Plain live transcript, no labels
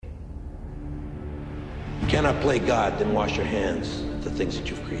cannot play God, then wash your hands of the things that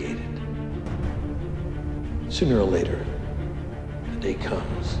you've created. Sooner or later, the day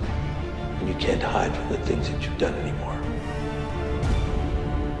comes when you can't hide from the things that you've done anymore.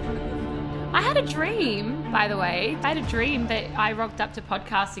 I had a dream, by the way. I had a dream that I rocked up to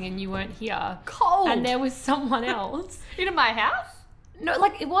podcasting and you weren't here. Cold. And there was someone else. In my house? No,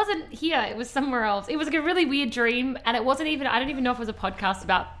 like, it wasn't here. It was somewhere else. It was like a really weird dream, and it wasn't even, I don't even know if it was a podcast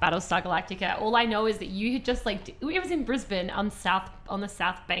about Battlestar Galactica. All I know is that you had just, like, it was in Brisbane on the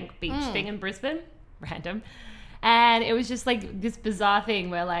South Bank beach thing in Brisbane. Random. And it was just, like, this bizarre thing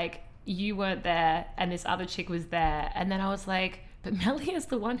where, like, you weren't there and this other chick was there. And then I was like, but Melly is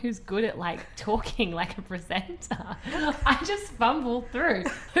the one who's good at, like, talking like a presenter. I just fumbled through.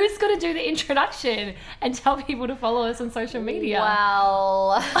 Who's going to do the introduction and tell people to follow us on social media?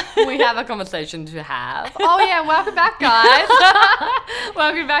 Well, we have a conversation to have. Oh, yeah, welcome back, guys.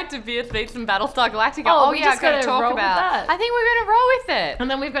 Welcome back to Beer Speaks and Battlestar Galactica. Oh, yeah, just got to talk about that. I think we're going to roll with it.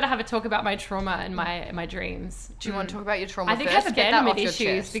 And then we've got to have a talk about my trauma and my dreams. Do you want to talk about your trauma I think first? I have Get that off abandonment your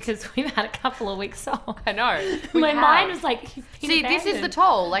issues chest. because we've had a couple of weeks off. I know. My mind was like, See, this is the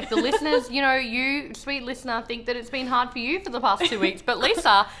toll. Like, the listeners, you know, you, sweet listener, think that it's been hard for you for the past 2 weeks, but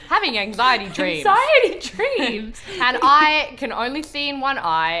Lisa, having anxiety dreams. Anxiety dreams. And I can only see in one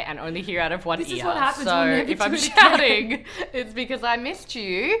eye and only hear out of one ear. This is what happens so when we if never I'm do it shouting, it's because I missed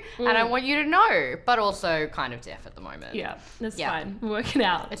you and I want you to know, but also kind of deaf at the moment. Yeah, that's Yeah. fine. We're working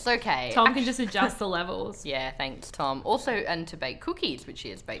out. It's okay. Tom can just adjust the levels. Yeah, thanks, Tom. Also, and to bake cookies, which he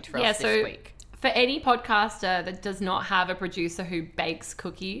has baked for Yeah, us so this week. for any podcaster that does not have a producer who bakes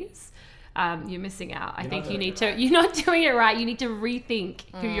cookies, you're missing out. I think you need to, you're not doing it right. You need to rethink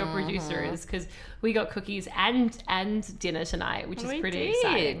who your producer is, because we got cookies and dinner tonight, which is pretty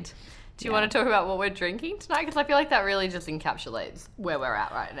exciting. Do you want to talk about what we're drinking tonight? Because I feel like that really just encapsulates where we're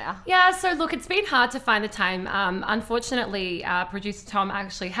at right now. Yeah, so look, it's been hard to find the time. Unfortunately, producer Tom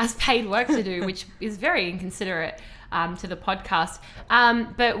actually has paid work to do, which is very inconsiderate to the podcast.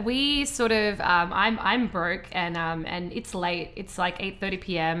 But we sort of, I'm broke and it's late. It's like 8:30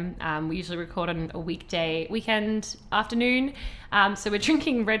 p.m. We usually record on a weekend afternoon. So we're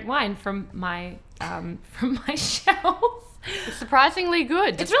drinking red wine from my shelf. It's surprisingly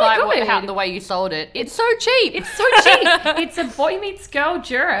good, It's despite really good. the way you sold it. It's so cheap. It's so cheap. It's a Boy Meets Girl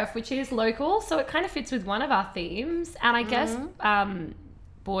Giraffe, which is local, so it kind of fits with one of our themes. And I guess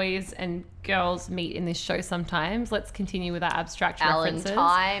boys and girls meet in this show sometimes. Let's continue with our abstract Alan references.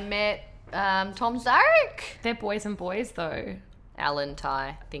 Ty met Tom Zarek. They're boys and boys, though. Alan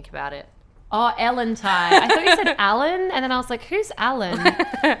Ty, think about it. Oh, Ellen Ty. I thought you said Alan, and then I was like, who's Alan?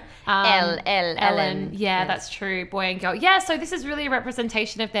 Ellen. Yeah, that's true. Boy and girl. Yeah, so this is really a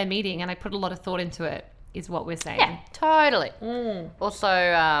representation of their meeting, and I put a lot of thought into it, is what we're saying. Yeah, totally.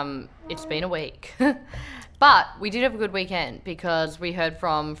 Also, it's been a week. But we did have a good weekend because we heard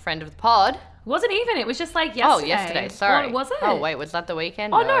from friend of the pod. Wasn't even. It was just like yesterday. Oh, yesterday. Sorry. Well, was it? Oh, wait. Was that the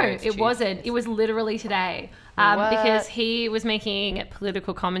weekend? Oh, no, it's it Tuesday. wasn't. It was literally today. What? Because he was making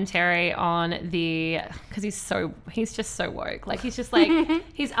political commentary on because he's just so woke. Like, he's just like,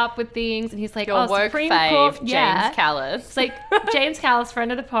 he's up with things and he's like, Your woke Supreme fave, Court. James Yeah. Callis. It's like James Callis,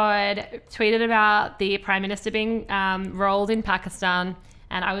 friend of the pod, tweeted about the Prime Minister being rolled in Pakistan.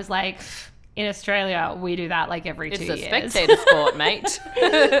 And I was like, in Australia, we do that like every 2 years. It's a spectator sport, mate.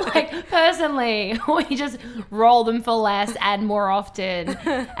 Like, personally, we just roll them for less and more often.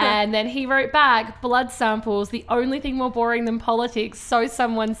 And then he wrote back, blood samples, the only thing more boring than politics, so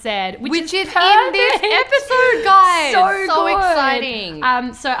someone said. Which is in perfect. this episode, guys. So good.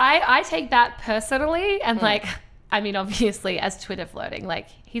 exciting. So I take that personally and like, I mean, obviously, as Twitter flirting, like,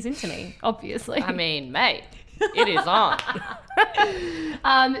 he's into me, obviously. I mean, mate, it is on.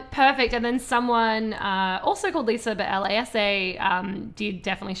 Perfect. And then someone also called Lisa, but LASA, did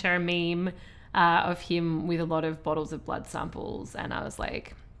definitely share a meme of him with a lot of bottles of blood samples. And I was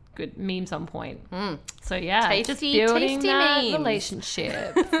like, good, memes on point. So yeah, Tasty, just building tasty that memes.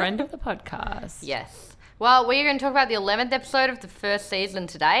 relationship. Friend of the podcast. Yes. Well, we're going to talk about the 11th episode of the first season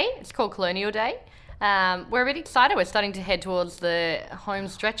today. It's called Colonial Day. We're a bit excited. We're starting to head towards the home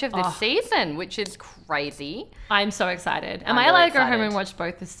stretch of this season, which is crazy. I'm so excited. Am I'm I allowed really to go home excited. and watch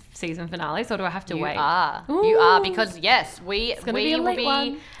both the season finales, or do I have to wait? You are. Ooh. You are, because yes, we gonna be a will late be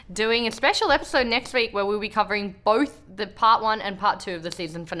one. doing a special episode next week where we'll be covering both the part 1 and part 2 of the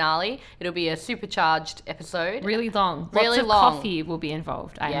season finale. It'll be a supercharged episode. Really long. Really Lots of long. coffee will be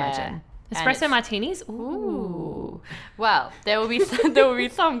involved, I imagine. Espresso martinis? Ooh. Well, there will be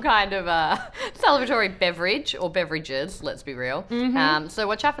some kind of celebratory beverage or beverages. Let's be real. So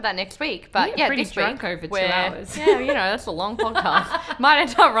watch out for that next week. But yeah, pretty this drunk week over 2 hours. Yeah, that's a long podcast. Might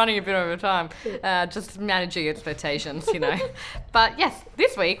end up running a bit over time. Just managing expectations, But yes,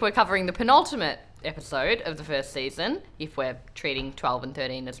 this week we're covering the penultimate episode of the first season, if we're treating 12 and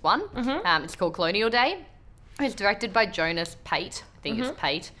 13 as one. It's called Colonial Day. It's directed by Jonas Pate. I think it's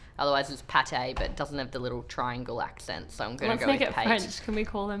Pate. Otherwise, it's Pate, but it doesn't have the little triangle accent, so I'm going to go with Pate. Let's make it French. Can we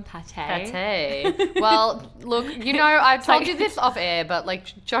call them Pate? Pate. Well, look, I told you this off air, but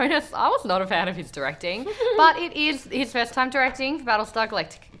Jonas, I was not a fan of his directing, but it is his first time directing for Battlestar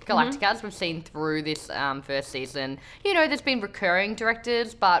Galactica, as we've seen through this first season. There's been recurring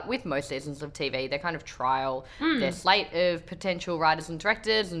directors, but with most seasons of TV, they kind of trial their slate of potential writers and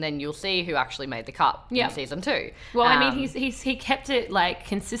directors, and then you'll see who actually made the cut in season 2. Well, he kept it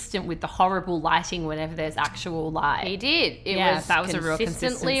consistent with the horrible lighting whenever there's actual light. He did. That was a real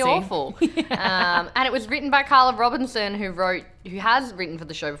consistently consistency. Awful. And it was written by Carla Robinson, who has written for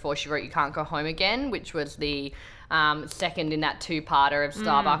the show before. She wrote You Can't Go Home Again, which was the second in that 2-parter of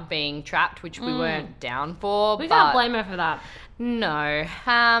Starbuck being trapped, which we weren't down for. We can't blame her for that. No.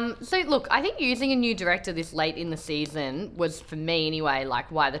 So look, I think using a new director this late in the season was, for me anyway,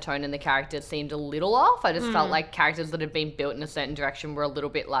 why the tone and the characters seemed a little off. I just felt like characters that had been built in a certain direction were a little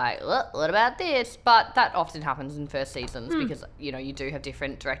bit what about this? But that often happens in first seasons because, you do have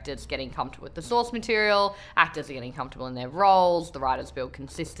different directors getting comfortable with the source material, actors are getting comfortable in their roles, the writers build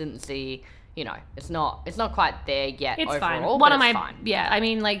consistency. It's not quite there yet. It's overall, fine. It's fine. Yeah, I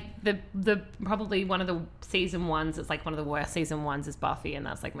mean, the probably one of the season ones. It's one of the worst season ones is Buffy, and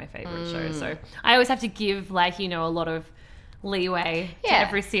that's my favorite show. So I always have to give a lot of leeway to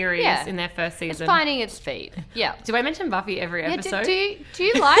every series in their first season. It's finding its feet. Yeah. Do I mention Buffy every episode? Do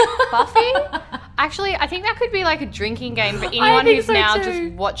you like Buffy? Actually, I think that could be a drinking game for anyone who's now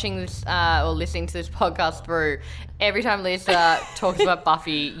just watching this or listening to this podcast through. Every time Lisa talks about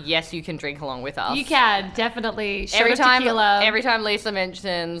Buffy, yes, you can drink along with us. You can, definitely. Every time Lisa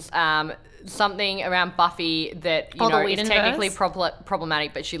mentions something around Buffy that is technically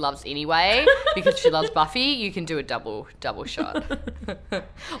problematic, but she loves anyway because she loves Buffy, you can do a double shot.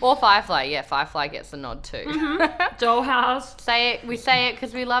 Or Firefly. Yeah, Firefly gets a nod too. Dollhouse. We say it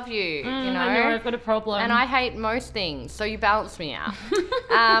because we love you. I know I've got a problem, and I hate most things, so you balance me out.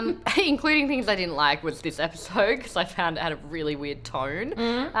 Including things I didn't like was this episode because I found it had a really weird tone.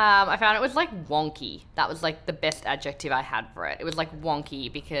 I found it was wonky. That was the best adjective I had for it. It was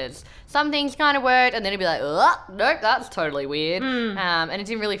wonky because some things kind of worked, and then it'd be nope, that's totally weird. And it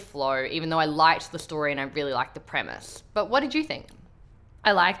didn't really flow, even though I liked the story and I really liked the premise. But what did you think?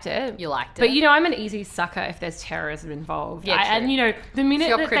 I liked it. You liked it. But, I'm an easy sucker if there's terrorism involved. Yeah, true. And, the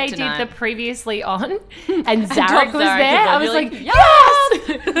minute that they did the previously on and Zarek Zarek was there, I was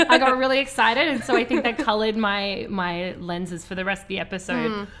yes! I got really excited, and so I think that coloured my lenses for the rest of the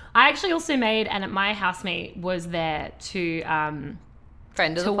episode. I actually also made, and my housemate was there to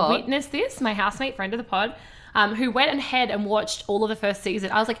friend of the pod. Witness this, my housemate, friend of the pod, who went ahead and watched all of the first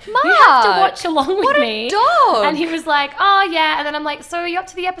season. I was like, Mark, you have to watch along with me. What a dog. And he was like, oh, yeah. And then I'm like, so are you up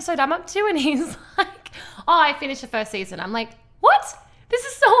to the episode I'm up to? And he's like, oh, I finished the first season. I'm like, what? This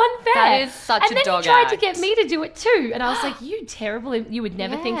is so unfair. That is such a dog act. And then he tried to get me to do it too. And I was like, you terrible. You would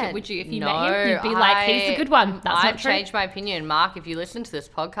never think it, would you? If you met him, you'd be like, he's the good one. That's I've changed my opinion. Mark, if you listen to this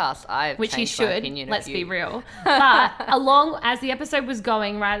podcast, Which he changed should. my opinion Let's of be you. real. But as the episode was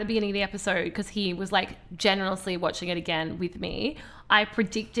going, right at the beginning of the episode, because he was generously watching it again with me, I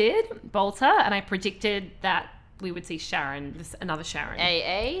predicted Bolter, and I predicted that we would see another Sharon.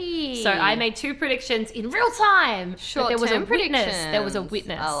 Hey. So I made 2 predictions in real time. Short-term there was a witness. predictions. There was a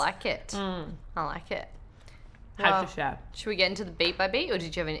witness. I like it. I like it. Have to share. Should we get into the beat by beat, or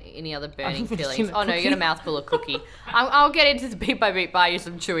did you have any other burning finishing feelings? the Oh no, you got cookie. a mouthful of cookie. I'll get into the beat by beat, buy you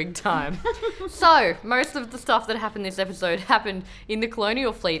some chewing time. So most of the stuff that happened this episode happened in the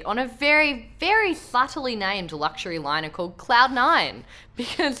Colonial Fleet on a very, very subtly named luxury liner called Cloud9.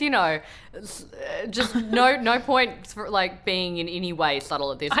 Because, just no point for being in any way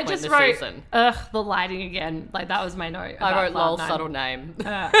subtle at this point in the season. The lighting again. That was my note. I wrote lol Cloud9. subtle name.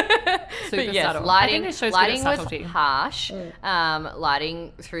 Super But yes, subtle. lighting, I think this show's lighting good at was subtlety. harsh.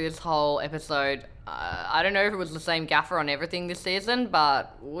 Lighting through this whole episode. I don't know if it was the same gaffer on everything this season,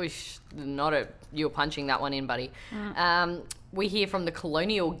 but whoosh, you were punching that one in, buddy. we hear from the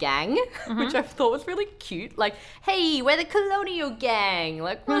Colonial Gang, which I thought was really cute. Like, hey, we're the Colonial Gang.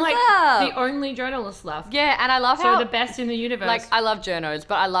 Like, what's up? The only journalists left. Yeah, and I love So how... the best in the universe. Like, I love journos,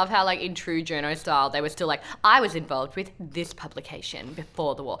 but I love how, like, in true journo style, they were still like, I was involved with this publication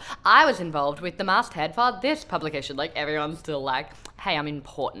before the war. I was involved with the masthead for this publication. Like, everyone's still like, hey, I'm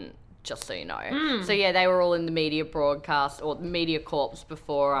important, just so you know. So, yeah, they were all in the media broadcast or media corps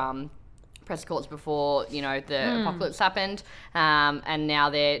before... press corps before, you know, the apocalypse happened, and now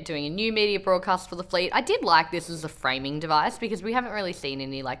they're doing a new media broadcast for the fleet. I did like this as a framing device because we haven't really seen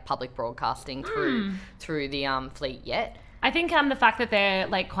any, like, public broadcasting through the fleet yet. I think the fact that they're,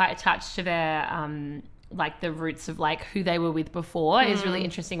 like, quite attached to their, like, the roots of, like, who they were with before is really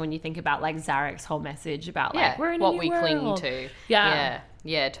interesting when you think about, like, Zarek's whole message about, like, we're in a what new we world. cling to.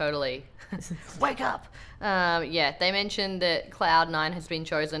 Yeah, totally. Wake up. They mentioned that Cloud9 has been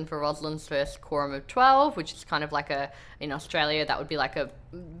chosen for Rosalind's first quorum of 12, which is kind of like in Australia, that would be like a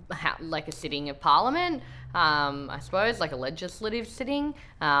sitting of Parliament, I suppose, like a legislative sitting,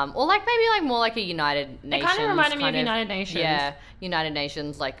 or like maybe like more like a United Nations. It kind of reminded me of United Nations. Yeah, United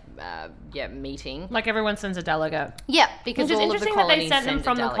Nations, meeting. Like everyone sends a delegate. Yeah, because Which is all of the interesting that they colonies sent them send a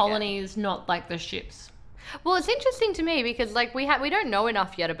from the delegate. colonies, not like the ships. Well, it's interesting to me because like we don't know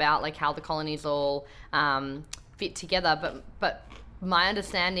enough yet about like how the colonies all fit together, but my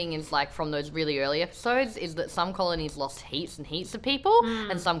understanding is like from those really early episodes is that some colonies lost heaps and heaps of people,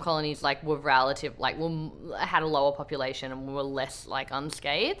 and some colonies like were had a lower population and were less like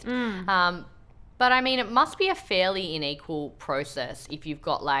unscathed. But I mean, it must be a fairly unequal process if you've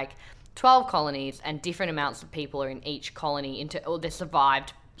got like 12 colonies and different amounts of people are in each colony or they're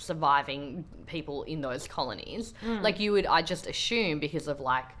surviving people in those colonies. Like I just assume because of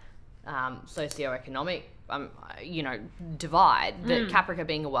like socioeconomic divide that Caprica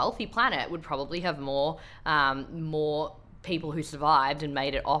being a wealthy planet would probably have more people who survived and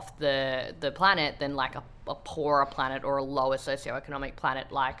made it off the planet than like a poorer planet or a lower socioeconomic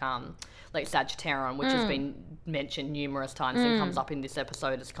planet like Sagittarian, which has been mentioned numerous times and comes up in this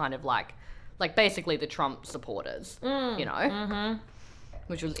episode as kind of like basically the Trump supporters, you know.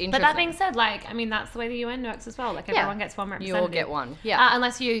 Which was interesting. But that being said, like, I mean, that's the way the UN works as well. Like, everyone gets one representative. You all get one, yeah.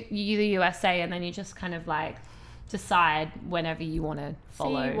 Unless you the USA, and then you just kind of, like, decide whenever you want to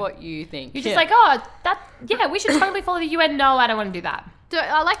follow. See what you think. You're just like, we should totally follow the UN. No, I don't want to do that.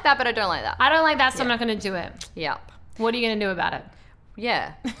 I like that, but I don't like that. I don't like that, so I'm not going to do it. Yep. What are you going to do about it?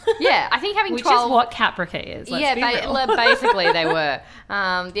 Yeah. Yeah, I think having Which 12... is what Caprica is, let's be real. Basically they were.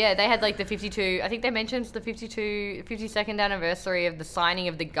 They had like the 52... I think they mentioned the 52nd anniversary of the signing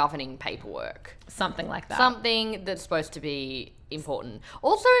of the governing paperwork. Something like that. Something that's supposed to be important.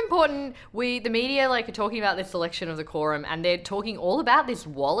 Also important, the media like are talking about this selection of the quorum and they're talking all about this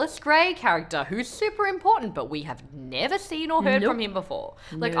Wallace Gray character who's super important, but we have never seen or heard from him before.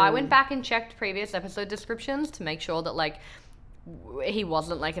 Like, I went back and checked previous episode descriptions to make sure that like he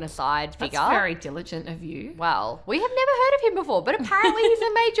wasn't like an aside figure. That's very diligent of you. Well, we have never heard of him before, but apparently he's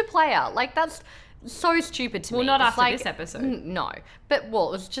a major player. Like, that's so stupid to me. Well, not it's after this episode. No. But, it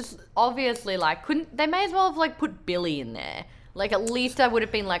was just obviously like, they may as well have like put Billy in there. Like, at least I would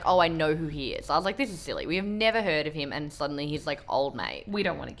have been like, oh, I know who he is. I was like, this is silly. We have never heard of him, and suddenly he's like old mate. We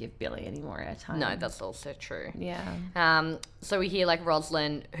don't want to give Billy any more airtime. No, that's also true. Yeah. So we hear like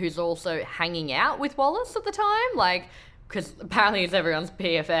Rosalind, who's also hanging out with Wallace at the time, like, because apparently it's everyone's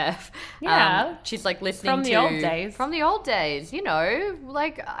BFF. Yeah. She's like listening From the old days. From the old days, you know.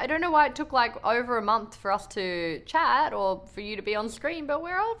 Like, I don't know why it took like over a month for us to chat or for you to be on screen, but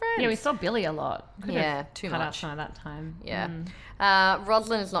we're old friends. Yeah, we saw Billy a lot. Could have too cut much. out some of that time. Yeah.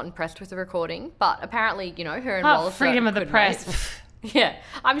 Rosalind is not impressed with the recording, but apparently, you know, her and Wallace freedom of the good press. mates. Yeah.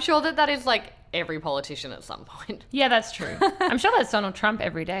 I'm sure that is like every politician at some point. Yeah, that's true. I'm sure that's Donald Trump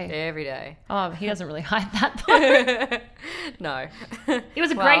every day. Every day. Oh, he doesn't really hide that though. No. It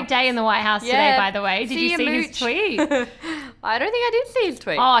was a great day in the White House today, by the way. Did you see his tweet? I don't think I did see his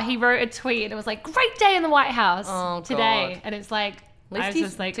tweet. Oh, he wrote a tweet and it was like, great day in the White House today. God. And it's like, At least I was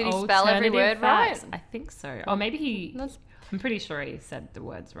just like, did he spell every word facts. right? I think so. Or maybe I'm pretty sure he said the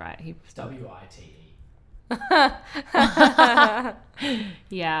words right. He WITE.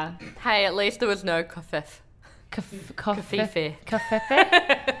 Yeah. Hey, at least there was no kafef. Kafefe.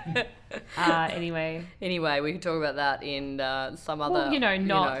 Anyway. Anyway, we can talk about that in some other... Well,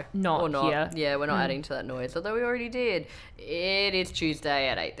 not here. Yeah, we're not adding to that noise, although we already did. It is Tuesday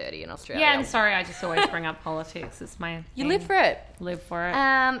at 8:30 in Australia. Yeah, and sorry, I just always bring up politics. It's my You thing. live for it. Live for it.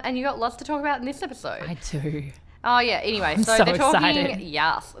 And you got lots to talk about in this episode. I do. Oh, yeah. Anyway, I'm so so they're talking... excited.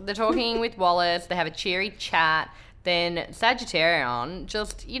 Yes. They're talking with Wallace. They have a cheery chat. then Sagittarian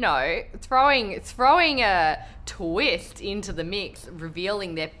just, throwing a twist into the mix,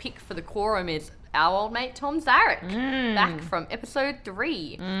 revealing their pick for the quorum is our old mate Tom Zarek, back from episode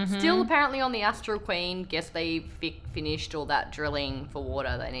 3. Still apparently on the Astral Queen. Guess they finished all that drilling for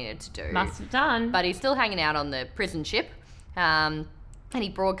water they needed to do. Must have done. But he's still hanging out on the prison ship. And he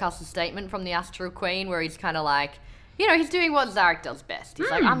broadcasts a statement from the Astral Queen where he's kind of like, he's doing what Zarek does best. He's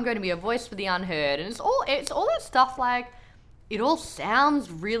like, I'm going to be a voice for the unheard. And it's all that stuff, like, it all sounds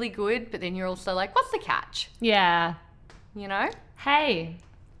really good, but then you're also like, what's the catch? Yeah. Hey.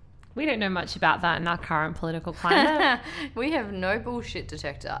 We don't know much about that in our current political climate. We have no bullshit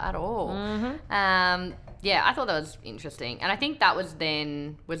detector at all. Yeah, I thought that was interesting. And I think that was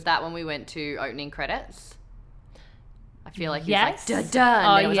that when we went to opening credits? I feel like he's like, da-da.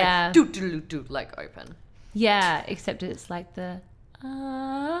 And then it was like, do-do-do-do, like open. Yeah, except it's like the...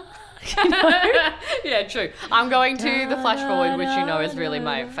 Yeah, true. I'm going to the flash forward, which is really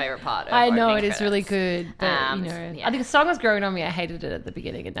my favourite part of I know, it credits. is really good. But, I think the song was growing on me. I hated it at the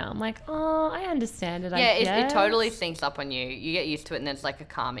beginning, and now I'm like, I understand it. Yeah, it totally sinks up on you. You get used to it, and there's like a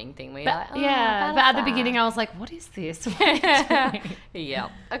calming thing where you're like, but at the begining I was like, what is this? Yeah,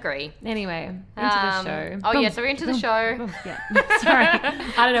 agree. Anyway, into the show. Oh, yeah, so we're into the show. Yeah. Sorry.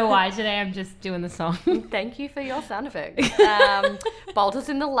 I don't know why. Today I'm just doing the song. Thank you for your sound effects. Bolter's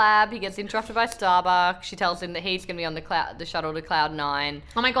in the lab. He gets interrupted by Starbuck. She tells him that he's going to be on the shuttle to Cloud 9.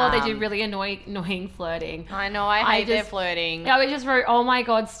 Oh my God, they do really annoying flirting. I know, I hate their flirting. I just wrote, oh my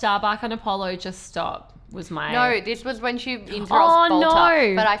God, Starbuck and Apollo, just stop. No, this was when she interrupts Bolter.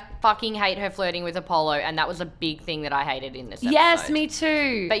 No. But I fucking hate her flirting with Apollo, and that was a big thing that I hated in this episode. Yes, me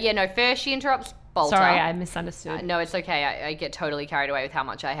too. But yeah, no, first she interrupts Bolter. Sorry, I misunderstood. No, it's okay. I get totally carried away with how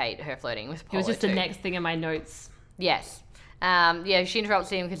much I hate her flirting with Apollo. It was just the next thing in my notes. Yes. She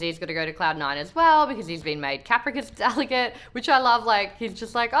interrupts him because he's got to go to Cloud 9 as well because he's been made Caprica's delegate, which I love. Like, he's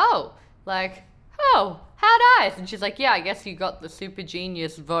just like, how nice. And she's like, yeah, I guess you got the super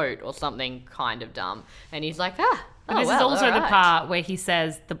genius vote or something kind of dumb. And he's like, But this is also the part where he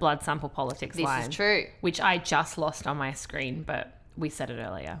says the blood sample politics line. This is true. Which I just lost on my screen, but we said it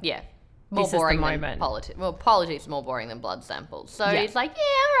earlier. Yeah. More this boring is the than moment. politics. Well, politics is more boring than blood samples. So he's like,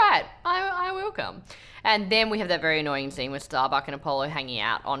 yeah, all right, I will come. And then we have that very annoying scene with Starbuck and Apollo hanging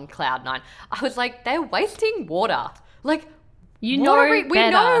out on Cloud 9. I was like, they're wasting water. Like, we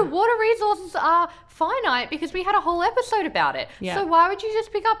know water resources are finite because we had a whole episode about it. Yeah. So why would you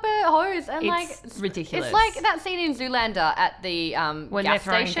just pick up a hose and it's ridiculous. It's like that scene in Zoolander at the when gas they're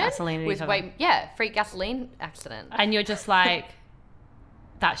throwing station gasoline with free gasoline accident. And you're just like,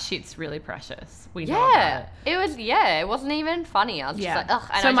 that shit's really precious. We know about it. It wasn't even funny. I was just like, ugh.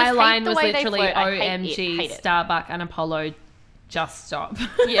 And so my line was literally, OMG, hate Starbuck and Apollo, just stop.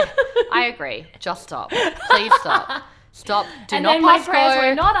 Yeah, I agree. Just stop. Please stop. Stop. Do and not then my pass prayers go.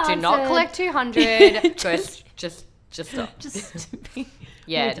 were not answered. Do not collect 200. just stop.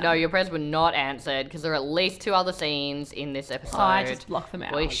 No, your prayers were not answered because there are at least 2 other scenes in this episode. Oh, I just blocked them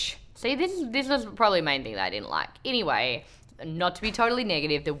out. See, this was probably the main thing that I didn't like. Anyway, not to be totally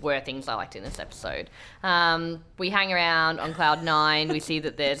negative, there were things I liked in this episode. We hang around on Cloud 9. We see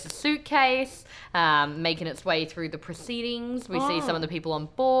that there's a suitcase making its way through the proceedings. We see some of the people on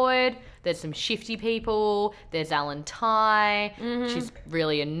board. There's some shifty people. There's Alan Ty. She's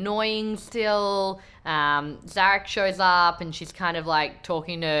really annoying still. Zarek shows up and she's kind of like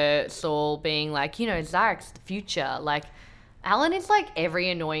talking to Saul, being like, Zarek's the future. Like, Alan is like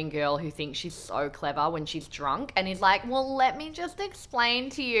every annoying girl who thinks she's so clever when she's drunk, and he's like, well, let me just explain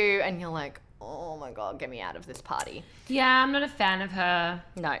to you. And you're like, oh my God, get me out of this party. Yeah, I'm not a fan of her.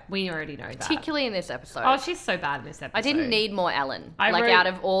 No. We already know that. Particularly in this episode. Oh, she's so bad in this episode. I didn't need more Ellen. Out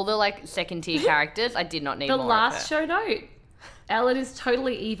of all the second tier characters, I did not need more of her. The last show note. Ellen is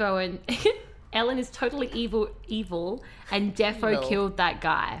totally evil and Defo killed that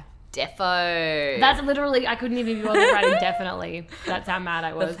guy. Defo. That's literally, I couldn't even be bothered writing definitely. That's how mad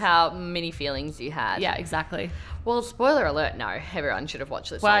I was. That's how many feelings you had. Yeah, exactly. Well, spoiler alert, no. Everyone should have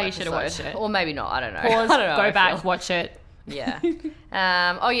watched this. Well, you should have watched it. Or maybe not, I don't know. Pause, I don't know, go back, watch it. Yeah.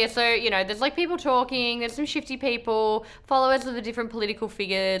 So, there's people talking, there's some shifty people, followers of the different political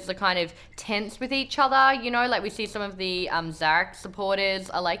figures are kind of tense with each other, we see some of the Zarek supporters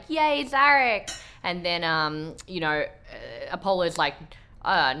are like, yay, Zarek. And then, Apollo's like,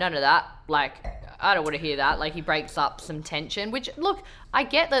 none of that. Like, I don't want to hear that. Like, he breaks up some tension, which, look, I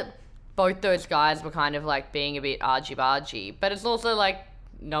get that both those guys were kind of being a bit argy-bargy, but it's also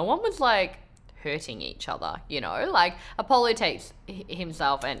no one was hurting each other, Apollo takes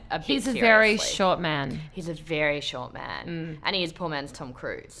himself and a bit He's a seriously. very short man. He's a very short man. And he is poor man's Tom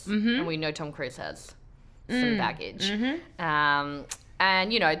Cruise. And we know Tom Cruise has some baggage.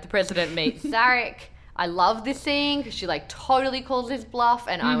 And, you know, the president meets Zarek. I love this scene because she, like, totally calls his bluff,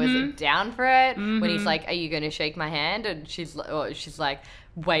 and I was down for it when he's like, are you going to shake my hand? And she's like,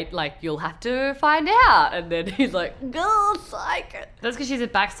 wait, like, you'll have to find out. And then he's like, girl, psych. That's because she's a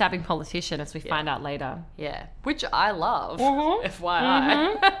backstabbing politician, as we find out later. Yeah, which I love,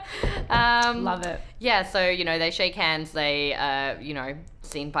 FYI. Love it. Yeah, so, you know, they shake hands, they, you know,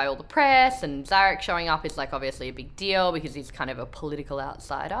 seen by all the press, and Zarek showing up is, like, obviously a big deal because he's kind of a political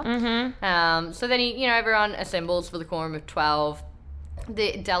outsider. So then, you know, everyone assembles for the quorum of 12.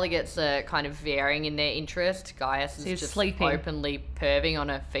 The delegates are kind of varying in their interest. Gaius is just sleeping. Openly perving on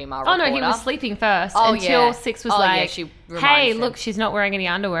a female reporter. Oh, no, he was sleeping first until Six was hey, look, she's not wearing any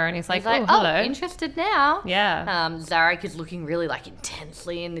underwear. And he's like, oh, hello. Interested now. Yeah. Zarek is looking really, like,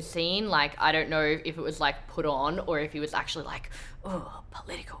 intensely in the scene. Like, I don't know if it was, like, put on or if he was actually like, oh,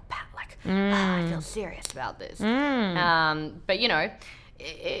 political pat. Like, I feel serious about this. But, you know,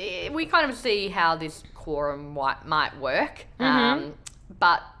 we kind of see how this quorum might work.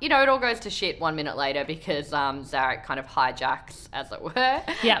 But, you know, it all goes to shit 1 minute later because Zarek kind of hijacks, as it were,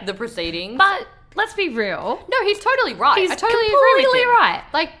 the proceedings. But let's be real. No, he's totally right. He's I totally agree with him. right.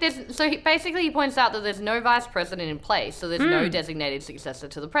 Like, basically he points out that there's no vice president in place, so there's no designated successor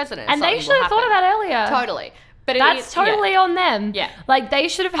to the president. And they should have thought of that earlier. Totally. But that's totally on them. Yeah. Like, they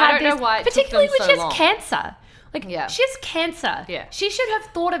should have had I don't know why it particularly took them when so she has cancer. Like, she has cancer. Yeah. She should have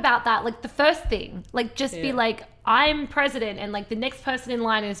thought about that, like, the first thing. Like, just be like, I'm president, and, like, the next person in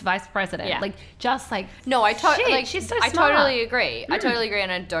line is vice president. Yeah. Like, just, like, no, like, she's so I smart. totally agree. I totally agree,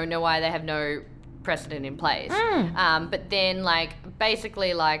 and I don't know why they have no precedent in place. But then, like,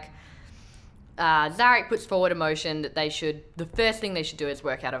 basically, like, Zarek puts forward a motion that the first thing they should do is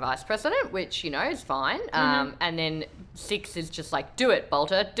work out a vice president, which, you know, is fine. And then Six is just like, do it,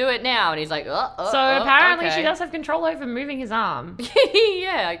 Bolter, do it now. And he's like, so apparently okay. she does have control over moving his arm.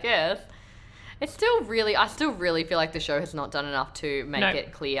 Yeah, I guess. I still really feel like the show has not done enough to make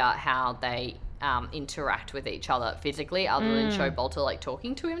it clear how they interact with each other physically, other than show Bolter, like,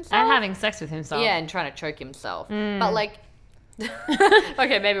 talking to himself. And having sex with himself. Yeah, and trying to choke himself. But, like,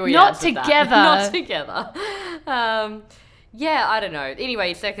 okay, maybe we not answered together. Not together. Yeah, I don't know. Anyway,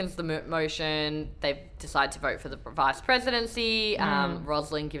 he seconds the motion. They decide to vote for the vice presidency.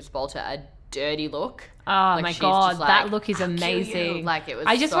 Rosalind gives Bolter a dirty look. Oh, like, my she's God. just like, that look is amazing. Like, it was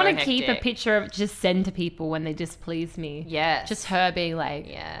I just so want to keep a hectic. picture of just send to people when they displease me. Yes. Just her being like,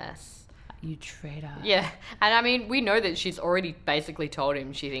 yes. You traitor. Yeah. And I mean, we know that she's already basically told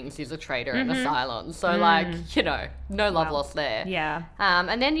him she thinks he's a traitor and a Cylon. So, like, you know, no love lost there. Yeah.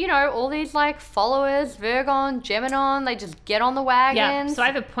 And then, you know, all these, like, followers, Virgon, Geminon, they just get on the wagon. Yeah. So I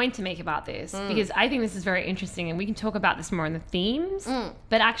have a point to make about this because I think this is very interesting and we can talk about this more in the themes.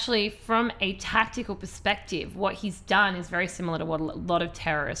 But actually, from a tactical perspective, what he's done is very similar to what a lot of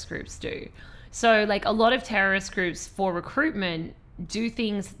terrorist groups do. So, like, a lot of terrorist groups for recruitment do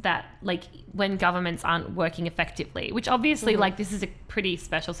things that, like, when governments aren't working effectively, which obviously, like, this is a pretty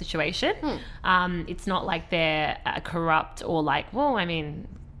special situation. It's not like they're corrupt or, like, well, I mean,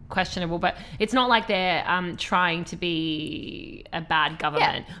 questionable, but it's not like they're trying to be a bad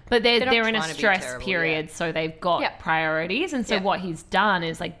government. But they're in a stress period, so they've got priorities. And so what he's done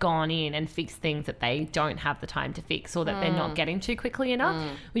is, like, gone in and fixed things that they don't have the time to fix or that they're not getting to quickly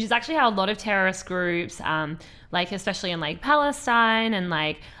enough, which is actually how a lot of terrorist groups, like, especially in, like, Palestine and,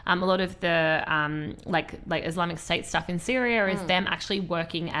 like, a lot of the like Islamic State stuff in Syria is them actually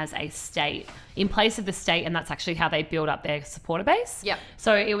working as a state in place of the state, and that's actually how they build up their supporter base.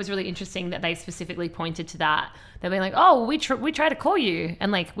 So it was really interesting that they specifically pointed to that. They've been like, oh, we tried to call you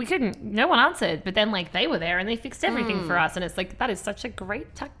and, like, we couldn't, no one answered, but then, like, they were there and they fixed everything for us, and it's like, that is such a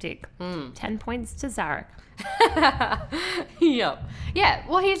great tactic. 10 points to Zarek. Yep. Yeah,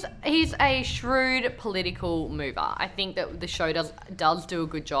 well, he's a shrewd political mover. I think that the show does do a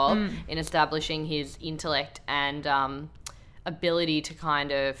good job in establishing his intellect and ability to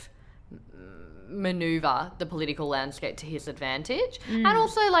kind of maneuver the political landscape to his advantage. And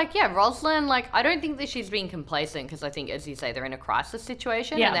also, like, Rosalind, like, I don't think that she's being complacent because I think, as you say, they're in a crisis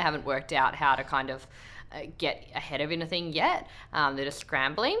situation and they haven't worked out how to kind of get ahead of anything yet. They're just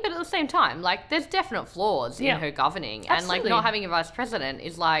scrambling, but at the same time, like, there's definite flaws in her governing. Absolutely. And, like, not having a vice president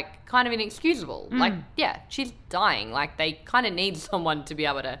is, like, kind of inexcusable. Like, she's dying. Like, they kind of need someone to be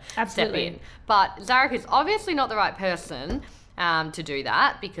able to step in. But Zarek is obviously not the right person to do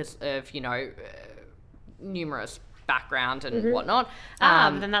that because of, you know, numerous background and whatnot.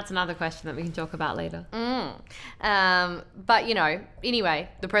 But then that's another question that we can talk about later. But, you know, anyway,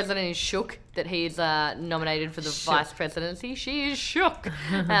 the president is shook that he's nominated for the vice presidency. She is shook.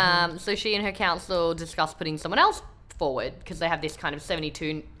 So she and her council discuss putting someone else forward because they have this kind of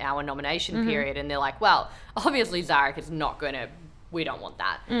 72-hour nomination period, and they're like, well, obviously Zarek is not going to, we don't want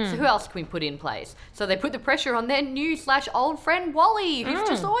that. So who else can we put in place? So they put the pressure on their new/old friend Wally, who's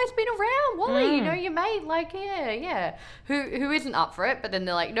just always been around. Wally, you know, your mate, like, yeah. Who isn't up for it, but then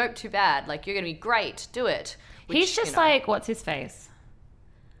they're like, nope, too bad. Like, you're going to be great, do it. Which, he's just like, what's his face?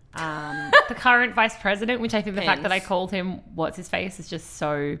 The current vice president, which I think the fact that I called him what's his face is just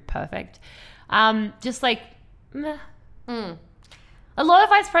so perfect. Just like, meh. A lot of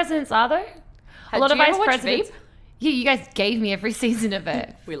vice presidents are though. A lot of vice presidents. Veep? Yeah, you guys gave me every season of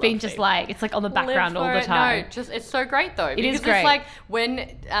it. We love being just Veep. like, it's like on the background all the time. No, just it's so great though. It is because great. It's like when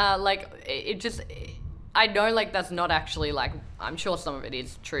it just. I know, like, that's not actually, like, I'm sure some of it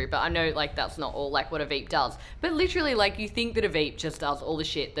is true, but I know, like, that's not all, like, what a Veep does. But literally, like, you think that a Veep just does all the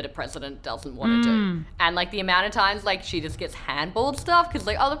shit that a president doesn't want to do. And, like, the amount of times, like, she just gets handballed stuff because,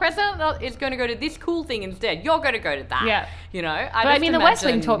 like, oh, the president is going to go to this cool thing instead. You're going to go to that. Yeah. You know? I mean, the West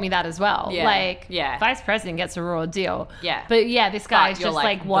Wing taught me that as well. Yeah. Like, vice president gets a raw deal. Yeah. But, yeah, this guy is just,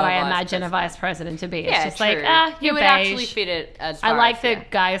 like what I imagine a vice president to be. It's just true. like, you're would beige. actually fit it as far I like as,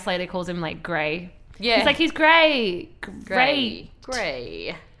 that Guy Slater calls him, like, grey. Yeah. He's like, he's great. Great.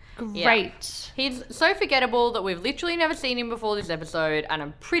 Great. Yeah. He's so forgettable that we've literally never seen him before this episode, and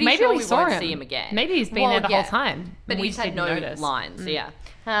I'm pretty Maybe sure we won't see him again. Maybe he's been there the whole time. But we he's had no lines, yeah.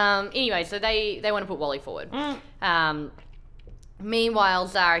 Anyway, so they want to put Wally forward. Meanwhile,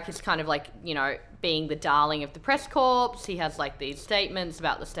 Zarek is kind of like, you know, being the darling of the press corps. He has like these statements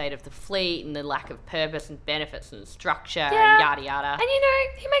about the state of the fleet and the lack of purpose and benefits and structure and yada yada. And you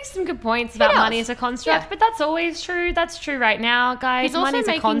know, he makes some good points about money as a construct, but that's always true. That's true right now, guys. Money's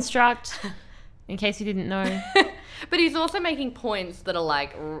a construct. In case you didn't know. But he's also making points that are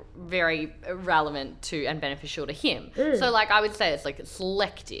like very relevant to and beneficial to him. So like I would say it's like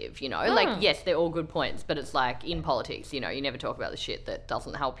selective, you know, like yes, they're all good points, but it's like in politics, you know, you never talk about the shit that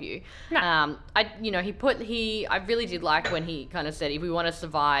doesn't help you. No. I really did like when he kind of said, if we want to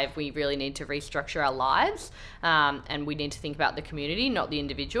survive, we really need to restructure our lives, and we need to think about the community, not the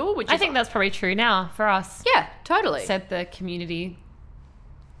individual. Which I think that's probably true now for us. Yeah, totally. Said the community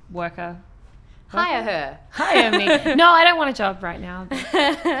worker. Hire her. Hire me. No, I don't want a job right now.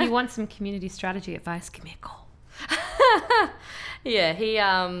 If you want some community strategy advice, give me a call. Yeah,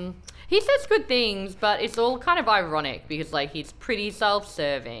 he says good things, but it's all kind of ironic because like he's pretty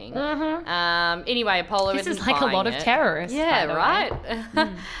self-serving. Anyway, Apollo this is like a lot of terrorists. Yeah,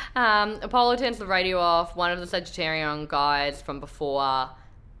 right. Apollo turns the radio off. One of the Sagittarian guys from before.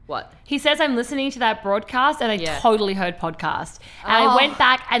 What? He says, I'm listening to that broadcast, and I totally heard podcast. And I went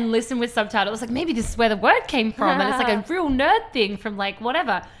back and listened with subtitles. I was like, maybe this is where the word came from. And it's like a real nerd thing from like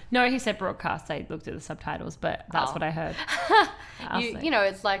whatever. No, he said broadcast. I looked at the subtitles, but that's what I heard. You know,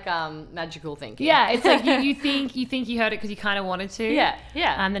 it's like magical thinking. Yeah, it's like you think you heard it because you kind of wanted to. Yeah.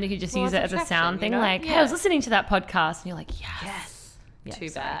 And then you could just use it as a sound thing. You know? Like, hey, I was listening to that podcast. And you're like, yes. Yeah,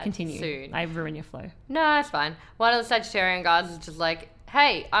 too bad. Continue. Soon. I ruin your flow. No, it's fine. One of the Sagittarian guys is just like,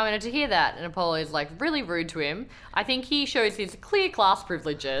 hey, I wanted to hear that. And Apollo is like really rude to him. I think he shows his clear class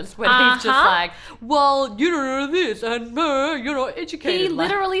privileges when he's just like, well, you don't know this and you're not educated. He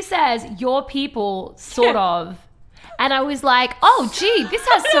literally says, your people, sort of. And I was like, oh, gee, this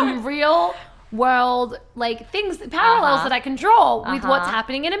has some real world, like things, parallels that I can draw with what's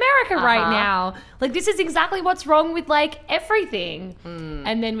happening in America right now. Like this is exactly what's wrong with like everything.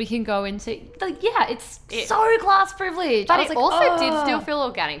 And then we can go into like, it's so class privilege. But it also did still feel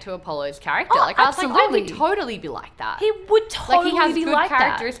organic to Apollo's character. Like I was like, I would totally be like that. He would totally be like that. Like he has good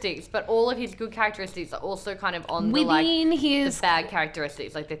characteristics, but all of his good characteristics are also kind of on the bad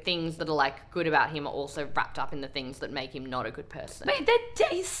characteristics. Like the things that are like good about him are also wrapped up in the things that make him not a good person. But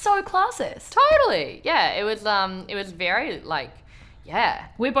he's so classist. Totally. Yeah. It was very like, yeah.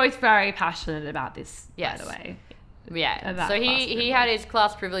 We're both very passionate about this, by the way. Yeah. So he had his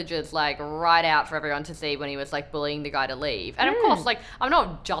class privileges like right out for everyone to see when he was like bullying the guy to leave. And of course, like I'm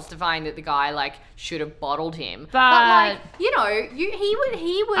not justifying that the guy like should have bottled him. But like, you know, he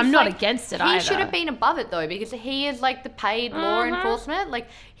was I'm not against it either. He should have been above it though, because he is like the paid law enforcement. Like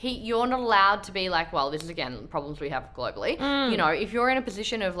you're not allowed to be like, well, this is again problems we have globally. You know, if you're in a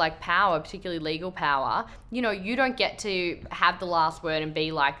position of like power, particularly legal power, you know, you don't get to have the last word and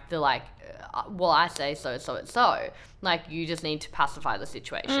be like the well, I say so, so it's so. Like, you just need to pacify the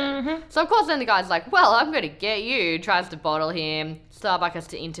situation. So, of course, then the guy's like, well, I'm going to get you. Tries to bottle him. Starbuck has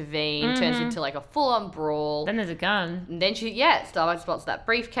to intervene. Turns into, like, a full-on brawl. Then there's a gun. And then Starbuck spots that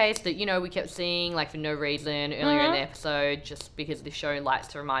briefcase that, we kept seeing, like, for no reason earlier in the episode, just because the show likes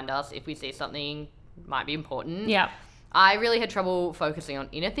to remind us if we see something might be important. Yeah. I really had trouble focusing on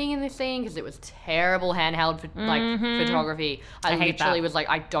anything in this scene because it was terrible handheld photography. I literally was like,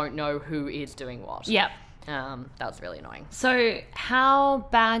 I don't know who is doing what. Yep. That was really annoying. So how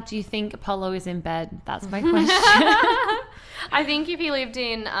bad do you think Apollo is in bed? That's my question. I think if he lived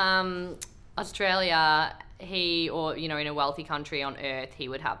in Australia, in a wealthy country on Earth, he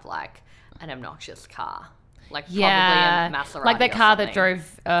would have like an obnoxious car. Like probably a Maserati, like that car that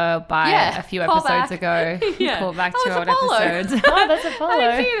drove by a few episodes ago. Call back to old episodes. Oh, that's Apollo. I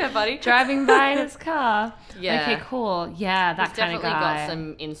didn't see that, buddy. Driving by in his car. Yeah. Okay, cool. Yeah, that He's kind of guy. definitely got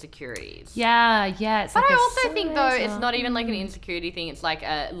some insecurities. Yeah. It's but like I also think though it's not even like an insecurity thing. It's like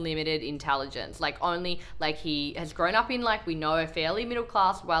a limited intelligence. Like only like he has grown up in like we know a fairly middle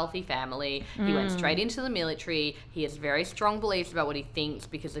class wealthy family. He went straight into the military. He has very strong beliefs about what he thinks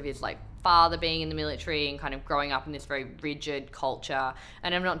because of his like father being in the military and kind of growing up in this very rigid culture.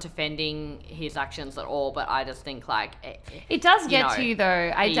 And I'm not defending his actions at all, but I just think like it does get to you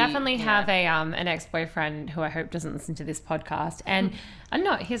though. I definitely have an ex-boyfriend who I hope doesn't listen to this podcast, and I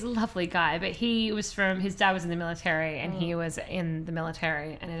know he's a lovely guy, but his dad was in the military and he was in the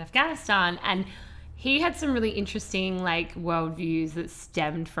military and in Afghanistan, and he had some really interesting like worldviews that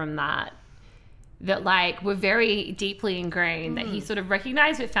stemmed from that like were very deeply ingrained that he sort of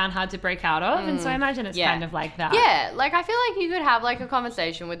recognized but found hard to break out of. And so I imagine it's kind of like that. Yeah, like I feel like you could have like a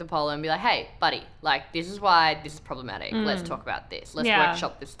conversation with Apollo and be like, hey, buddy, like this is why this is problematic. Let's talk about this. Let's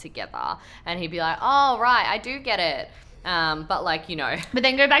workshop this together. And he'd be like, oh, right, I do get it. But like, but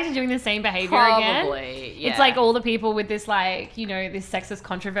then go back to doing the same behavior again. It's like all the people with this like, this sexist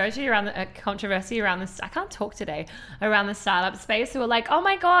controversy around the I can't talk today, around the startup space, who are like, oh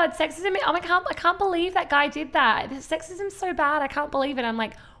my God, sexism. Oh, I can't believe that guy did that. The sexism's so bad. I can't believe it. I'm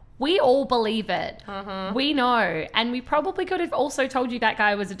like, we all believe it. We know. And we probably could have also told you that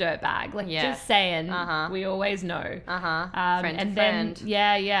guy was a dirtbag. Like, just saying. We always know. Friend. And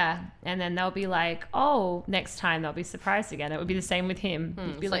then they'll be like, oh, next time they'll be surprised again. It would be the same with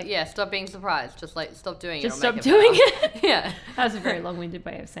him. Be like, stop being surprised. Just like, stop doing it. Just stop doing it. Yeah. That was a very long-winded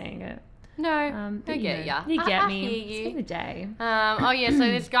way of saying it. No, I get ya. You get me. I hear you. It's been a day. So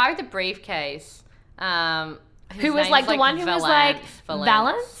this guy with the briefcase, who was like the one who was like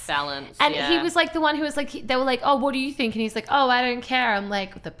Valance, and yeah. he was like the one who was like, they were like, oh, what do you think? And he's like, oh, I don't care. I'm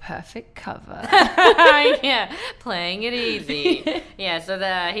like, the perfect cover. Yeah, playing it easy. Yeah, so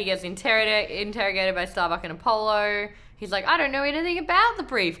he gets interrogated by Starbuck and Apollo. He's like, I don't know anything about the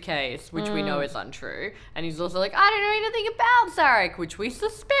briefcase, which we know is untrue. And he's also like, I don't know anything about Zarek, which we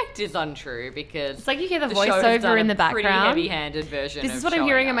suspect is untrue because it's like you hear the voiceover in the background. Pretty heavy-handed version. This is what I'm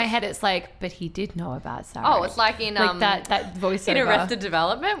hearing in my head. It's like, but he did know about Zarek. Oh, it's like in like that voiceover in Arrested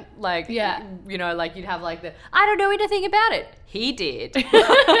Development. Like, like you'd have like the I don't know anything about it. He did.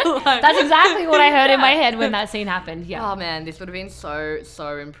 That's exactly what I heard in my head when that scene happened. Yeah. Oh man, this would have been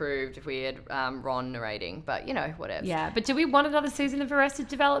so improved if we had Ron narrating, but whatever. Yeah, but do we want another season of Arrested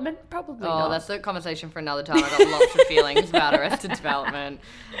Development? Probably not. Oh, that's a conversation for another time. I've got lots of feelings about Arrested Development.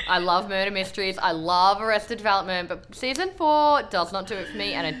 I love murder mysteries. I love Arrested Development, but season 4 does not do it for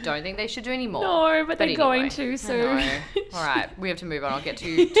me, and I don't think they should do any more. No, but they're going to soon. All right, we have to move on. I'll get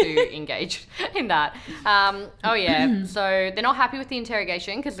too engaged in that. So they're not happy with the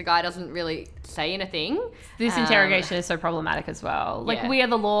interrogation because the guy doesn't really say anything. This interrogation is so problematic as well. Like, we are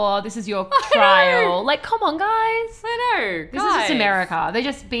the law. This is your trial. Like, come on, guys. I know. This is just America. They're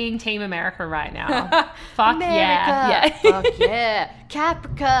just being Team America right now. Fuck America. Yeah. Fuck yeah.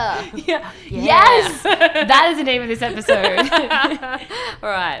 Caprica. Yeah. Yes. That is the name of this episode. All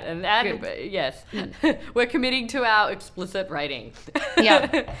right. And yes. We're committing to our explicit rating.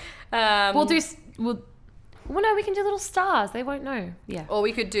 Yeah. Well, no, we can do little stars. They won't know. Yeah. Or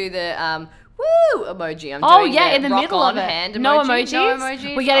we could do the woo emoji. In the middle of it. Hand emoji. No emojis? No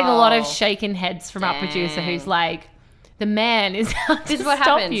emojis. We're getting a lot of shaken heads from our producer who's like, the man is out This to is what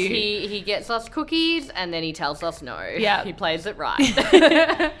stop happens. you. He gets us cookies and then he tells us no. Yeah. He plays it right.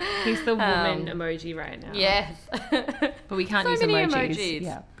 He's the woman emoji right now. Yes. But we can't so use many emojis.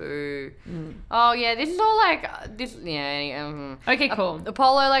 Yeah. Boo. Oh yeah, this is all like this. Yeah. Okay, cool.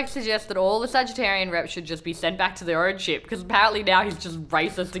 Apollo suggests that all the Sagittarian reps should just be sent back to their own ship because apparently now he's just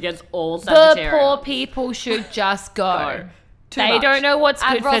racist against all Sagittarians. The poor people should just go. They don't know what's good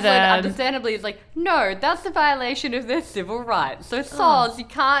and for Rosalind, them. understandably, is like, no, that's a violation of their civil rights. So, soz, you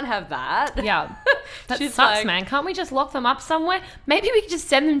can't have that. Yeah. That She's sucks, like- man. Can't we just lock them up somewhere? Maybe we could just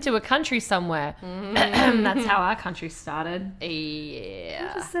send them to a country somewhere. That's how our country started.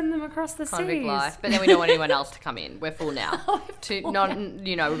 Yeah. Just send them across the Convict seas. life. But then we don't want anyone else to come in. We're full now. We've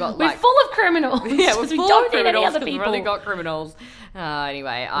got We're like... full of criminals. Yeah, we're we full don't of need any criminals other 'cause we've people. only got criminals.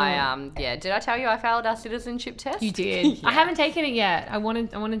 Anyway, did I tell you I failed our citizenship test? You did. I haven't taken it yet. I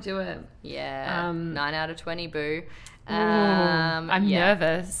want to do it. Yeah. 9 out of 20, boo. I'm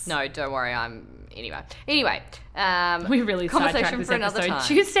nervous. No, don't worry. Anyway. We really sidetracked conversation this for another episode. time.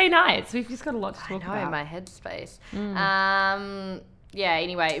 Tuesday nights. We've just got a lot to talk I know, about. my headspace.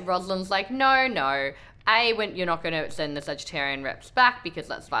 Anyway, Rosalind's like, no. A, you're not going to send the Sagittarian reps back because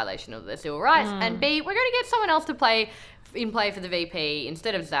that's violation of their civil rights. And B, we're going to get someone else to play for the VP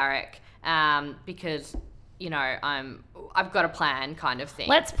instead of Zarek because, I've got a plan kind of thing.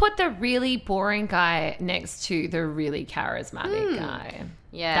 Let's put the really boring guy next to the really charismatic guy.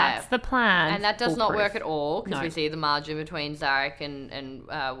 Yeah. That's the plan. And that does not Foolproof. work at all because No. we see the margin between Zarek and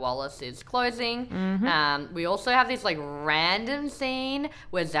Wallace is closing. We also have this random scene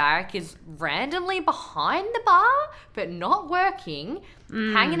where Zarek is randomly behind the bar but not working,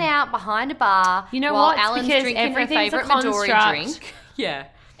 hanging out behind a bar You know while what? It's Alan's because drinking her everything's a favourite Midori construct. drink. Yeah.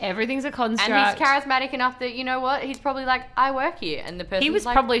 Everything's a construct. And he's charismatic enough that, you know what, he's probably like, I work here. And the person He was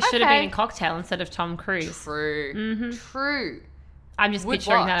like, probably should have okay. been in Cocktail instead of Tom Cruise. True. I'm just Would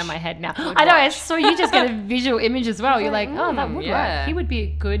picturing that watch. in my head now. Would I know, I watch. saw you just get a visual image as well. You're like, oh, that would yeah. work. He would be a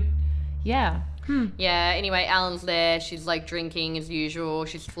good, yeah. Yeah, anyway, Alan's there. She's drinking as usual.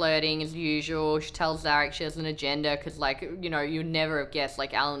 She's flirting as usual. She tells Zarek she has an agenda because, you'd never have guessed.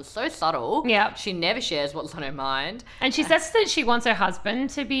 Alan's so subtle. Yeah. She never shares what's on her mind. And she says that she wants her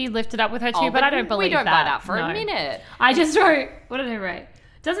husband to be lifted up with her too, but I don't believe we don't that. buy that for No. a minute. I just wrote, what did I write?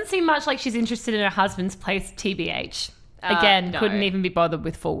 Doesn't seem much like she's interested in her husband's place, TBH. Again, no. couldn't even be bothered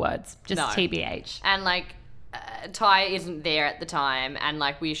with full words. Just No. TBH. And, Ty isn't there at the time, and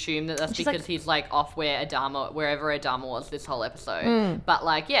we assume that that's She's because he's off wherever Adama was this whole episode. But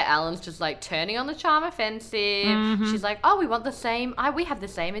Alan's just turning on the charm offensive. She's like, oh, we want the same. We have the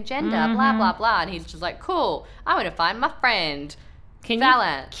same agenda. Blah blah blah. And he's just like, cool. I want to find my friend. Can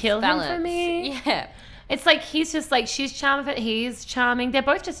Balance. you kill him for me? Yeah. It's he's just she's charming, he's charming. They're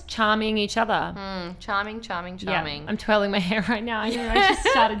both just charming each other. Charming. Yeah, I'm twirling my hair right now. I know I just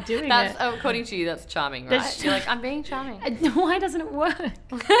started doing That's it. according to you. That's charming, right? That's You're like, I'm being charming. Why doesn't it work?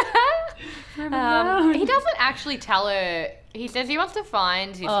 He doesn't actually tell her. He says he wants to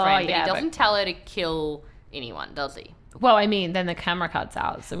find his friend, but yeah, he but- doesn't tell her to kill anyone, does he? Well, I mean, then the camera cuts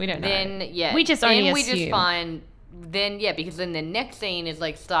out, so we don't know. We just only then assume. we just find. Because then the next scene is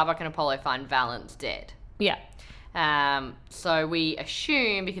Starbuck and Apollo find Valance dead. Yeah. So we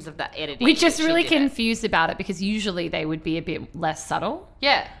assume because of that editing. We're just that she really did it. confused about it because usually they would be a bit less subtle.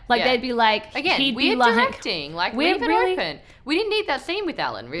 Yeah. They'd be like, Again, he'd weird be like, directing. we're Leave it really- open. We didn't need that scene with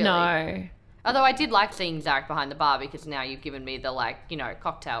Alan, really. No. Although I did like seeing Zarek behind the bar because now you've given me the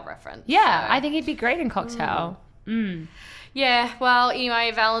cocktail reference. Yeah, So- I think he'd be great in Cocktail. Yeah, well,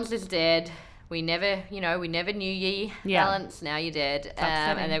 anyway, Valance is dead. We never knew ye, Yeah. Valance. Now you're dead.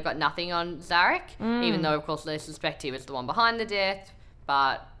 upsetting. And they've got nothing on Zarek, even though, of course, they suspect he was the one behind the death.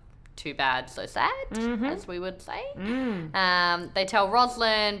 But too bad, so sad, as we would say. They tell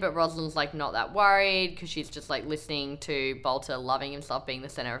Rosalind, but Rosalind's not that worried because she's just listening to Bolter loving himself being the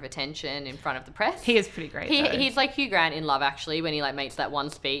center of attention in front of the press. He is pretty great, though. He's like Hugh Grant in Love Actually when he makes that one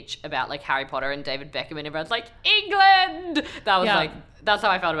speech about Harry Potter and David Beckham and everyone's like, England! That was that's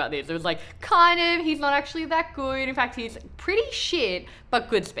how I felt about this. It was kind of, he's not actually that good. In fact, he's pretty shit, but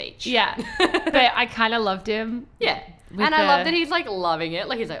good speech. Yeah. But I kind of loved him. Yeah. And I love that he's loving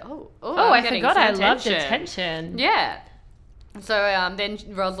it. He's like, oh, Oh, I'm I getting forgot some I loved attention. attention. Yeah. So then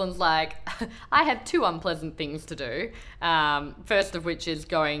Rosalind's like, I have two unpleasant things to do. First of which is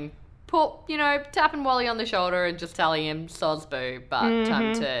going, tapping Wally on the shoulder and just telling him, soz boo, but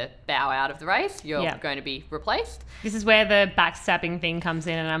time to bow out of the race. You're going to be replaced. This is where the backstabbing thing comes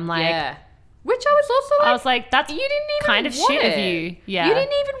in, and I'm like, Yeah. Which I was also I was like, that's you didn't even kind of want shit it. of you. Yeah. You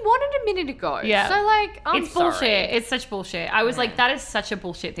didn't even want it a minute ago. Yeah. So I'm It's bullshit. sorry. It's such bullshit. I was like, that is such a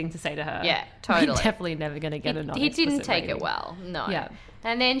bullshit thing to say to her. Yeah, totally. We're definitely never going to get a He didn't non-explicit take it rating. well. No. Yeah.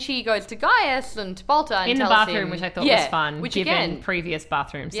 And then she goes to Gaius and to Bolter and In the tells bathroom, him, which I thought was fun, which given again, previous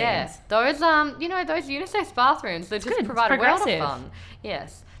bathroom scenes. yeah, those those unisex bathrooms, they just good. It's provide a world of progressive. fun.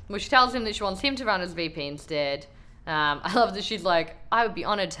 Yes. Which tells him that she wants him to run as VP instead. I love that she's like, I would be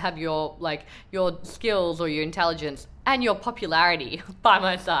honoured to have your skills or your intelligence and your popularity by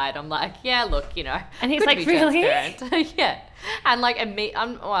my side. I'm like, yeah, look, And he's good to like, be really? transparent. Yeah. And like,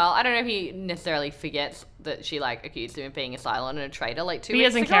 well, I don't know if he necessarily forgets that she like accused him of being a Cylon and a traitor like 2 He weeks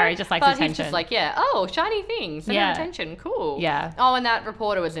doesn't ago. care, he just likes but attention. He's just like, yeah, oh, shiny things, and attention, cool. Yeah. Oh, and that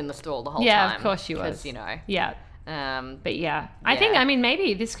reporter was in the stall the whole time. Yeah, of course she was. Because, Yeah. But yeah, I yeah. think,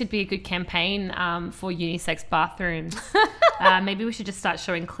 maybe this could be a good campaign for unisex bathrooms. Maybe we should just start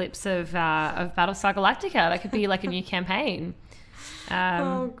showing clips of Battlestar Galactica. That could be like a new campaign.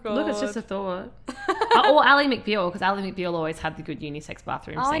 Oh, God. Look, it's just a thought. Or Ally McBeal, because Ally McBeal always had the good unisex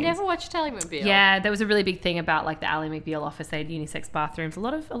bathroom scenes. I never watched Ally McBeal. Yeah, there was a really big thing about like the Ally McBeal office. They had unisex bathrooms. A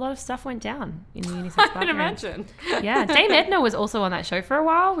lot of stuff went down in the unisex bathrooms. I can imagine. Yeah, Dame Edna was also on that show for a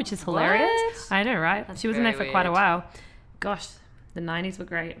while, which is hilarious. What? I know, right? She was in there for very quite a weird. while. Gosh, the 90s were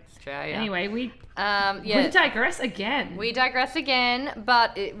great. Australia. Anyway, we yeah. digress again. We digress again,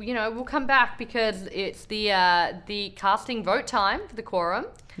 but we'll come back because it's the casting vote time for the quorum.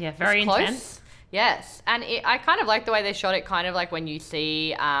 Yeah, very It's close. intense. Yes, and I kind of like the way they shot it, kind of like when you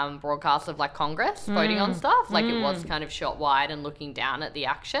see broadcasts of like Congress voting on stuff. Like it was kind of shot wide and looking down at the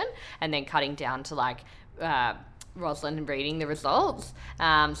action, and then cutting down to like Rosalind reading the results.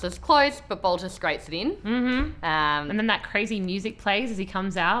 So it's close, but Bolter scrapes it in. Mm-hmm. And then that crazy music plays as he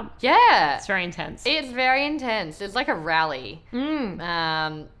comes out. Yeah, It's very intense. it's very intense. It's like a rally.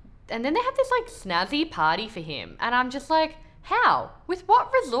 And then they have this like snazzy party for him, and I'm just like, how? With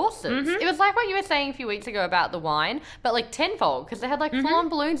what resources? It was like what you were saying a few weeks ago about the wine, but like tenfold, because they had like full-on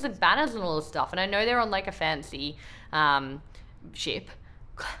balloons and banners and all this stuff. And I know they're on like a fancy ship,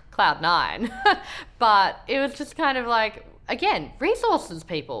 Cloud9, but it was just kind of like, again, resources,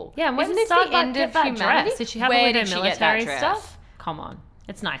 people. Yeah, and when Isn't did this Starbuck the end get of that humanity? dress? Did she have Where all of her did she get that military dress? stuff? Come on.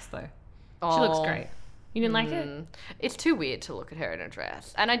 It's nice though. She looks Oh. great. You didn't like it? It's too weird to look at her in a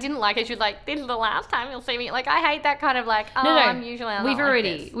dress. And I didn't like it. She was like, this is the last time you'll see me. Like, I hate that kind of like, oh, I'm usually not we've like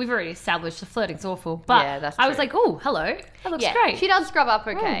already this. we've already established the flirting's awful. But Yeah, that's I was true. like, oh, hello. That looks Yeah, great. she does scrub up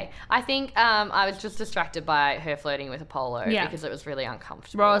okay. I think I was just distracted by her flirting with Apollo Yeah. because it was really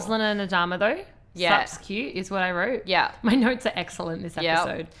uncomfortable. Rosalind and Adama though. Yeah. Sup's cute is what I wrote. Yeah. My notes are excellent this Yep.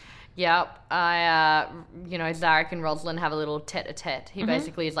 episode. Yep. Zarek and Rosalind have a little tete-a-tete. He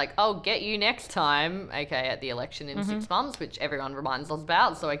basically is like, oh, get you next time, okay, at the election in 6 months, which everyone reminds us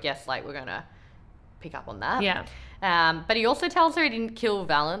about. So I guess, like, we're going to pick up on that. Yeah. But he also tells her he didn't kill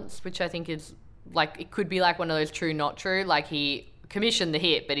Valance, which I think is, like, it could be like one of those true, not true. Like, he commissioned the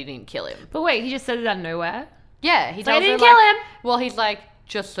hit, but he didn't kill him. But wait, he just said it out of nowhere. Yeah. He So I tells her, didn't kill like, him. Well, he's like,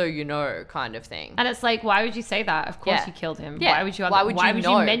 just so you know, kind of thing. And it's like, why would you say that? Of course Yeah. you killed him. Yeah. Why would you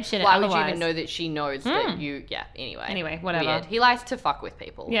know? mention it Why otherwise? would you even know that she knows that you... Yeah, anyway. Anyway, whatever. Weird. He likes to fuck with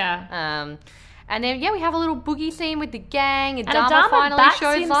people. Yeah. And then, we have a little boogie scene with the gang. And Adama Adama finally backs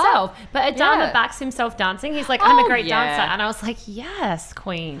shows himself. up. But Adama Yeah. backs himself dancing. He's like, I'm a Oh, great yeah. dancer. And I was like, yes,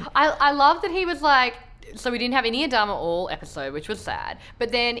 queen. I love that he was like... So we didn't have any Adama all episode, which was sad.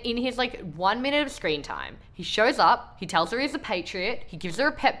 But then in his 1 minute of screen time, he shows up, he tells her he's a patriot, he gives her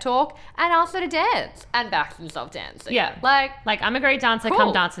a pep talk, and asks her to dance. And backs himself dancing. Yeah. Like I'm a great dancer. Cool.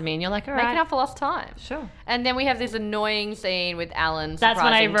 Come dance with me. And you're like, all right. making up for lost time. Sure. And then we have this annoying scene with Alan That's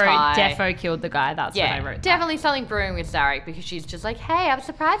when I surprising wrote Ty. Defo killed the guy. That's when I wrote that. definitely something brewing with Zarek because she's just like, hey, I've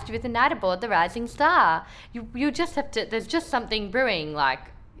surprised you with a night aboard the Rising Star. You just have to, there's just something brewing, like,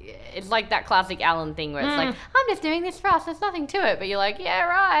 it's like that classic Alan thing where it's like, I'm just doing this for us, there's nothing to it. But you're like, yeah,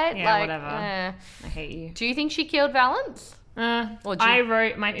 right. Yeah, like, whatever. I hate you. Do you think she killed Valance? Or do you- I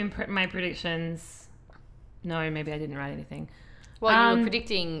wrote my predictions. No, maybe I didn't write anything. Well, you were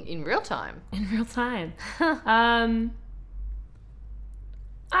predicting in real time. In real time. I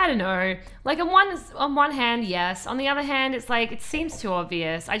don't know. Like on one hand, yes. On the other hand, it's like it seems too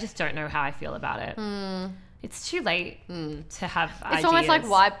obvious. I just don't know how I feel about it. It's too late to have ideas. It's almost like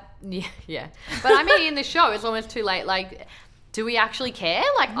why... Yeah. But I mean, in the show, it's almost too late. Like, do we actually care?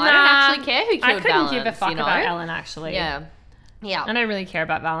 Like, I don't actually care who killed I couldn't Valance, give a fuck you know? about Ellen, actually. Yeah. Yeah. I don't really care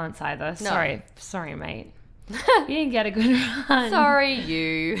about Valance either. No. Sorry, mate. You didn't get a good run. Sorry,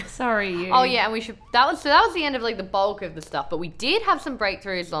 you. Sorry, you. Oh yeah, and we should. That was the end of like the bulk of the stuff. But we did have some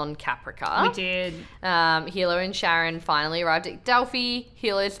breakthroughs on Caprica. We did. Hilo and Sharon finally arrived at Delphi.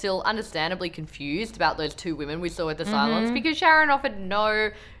 Hilo's still understandably confused about those two women we saw at the Cylons because Sharon offered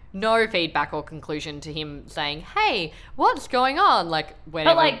no feedback or conclusion to him saying, hey, what's going on? Like,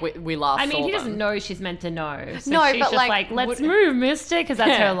 whenever we last saw them. I mean, he doesn't know she's meant to know. So No, she's but, just like, let's move, mister, because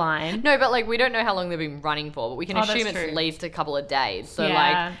that's her line. No, but, like, we don't know how long they've been running for, but we can Oh, assume that's it's true. at least a couple of days. So,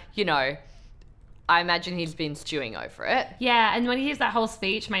 Yeah. like, you know, I imagine he's been stewing over it. Yeah, and when he used that whole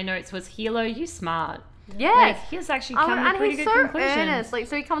speech, my notes was, Hilo, you smart. Yeah. Like, he's actually come to a pretty good conclusion. And he's so earnest. Like,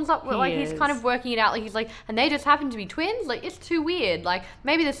 so he comes up with, like, he's kind of working it out. Like, he's like, and they just happen to be twins? Like, it's too weird. Like,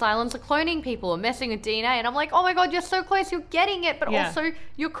 maybe the Cylons are cloning people or messing with DNA. And I'm like, oh my God, you're so close. You're getting it. But also,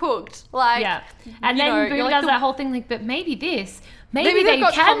 you're cooked. Like, and then Boomer like does that whole thing, like, but maybe this. Maybe they've they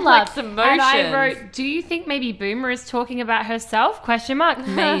got can love. complex emotions. And I wrote, do you think maybe Boomer is talking about herself? Question mark.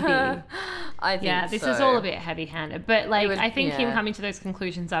 Maybe. I think this so. is all a bit heavy-handed. But, like, was- I think him coming to those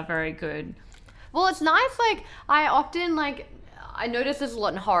conclusions are very good. Well, it's nice, like, I often, like, I notice this a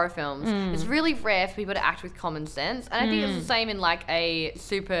lot in horror films. It's really rare for people to act with common sense. And I think it's the same in, like, a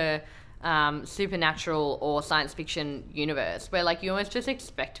supernatural or science fiction universe where, like, you almost just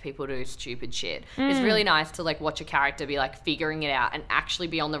expect people to do stupid shit. It's really nice to, like, watch a character be, like, figuring it out and actually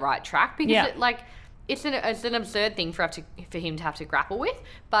be on the right track because, it, like... It's an absurd thing for him to have to grapple with,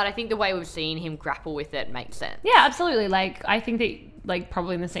 but I think the way we've seen him grapple with it makes sense. Yeah, absolutely. Like, I think that, like,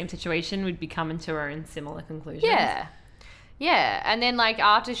 probably in the same situation would be coming to her in similar conclusions. Yeah, and then, like,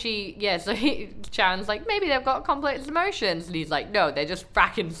 after Sharon's like, maybe they've got complex emotions, and he's like, no, they're just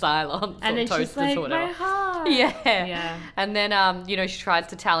fracking Cylons and or then she's toasters like, or whatever. my heart. Yeah. And then, she tries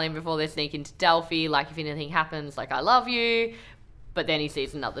to tell him before they sneak into Delphi, like, if anything happens, like, I love you, but then he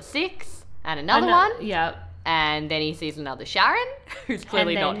sees another 6. And another one. Yeah. And then he sees another Sharon, who's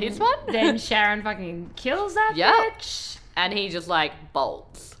clearly not his one. Then Sharon fucking kills that bitch. And he just, like,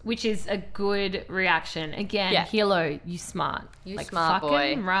 bolts. Which is a good reaction. Again, Hilo, you smart. You like, smart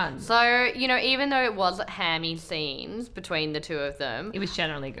fucking boy. Run. So, even though it was hammy scenes between the two of them. It was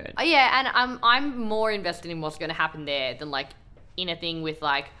generally good. Yeah, and I'm more invested in what's going to happen there than, like, in a thing with,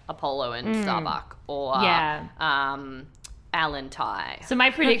 like, Apollo and Starbuck. Or, Alan Ty. So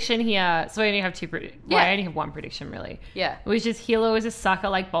my prediction here, so I only have I only have one prediction really. Yeah. It was just Hilo is a sucker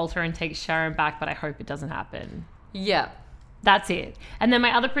like Bolter and takes Sharon back, but I hope it doesn't happen. Yeah. That's it. And then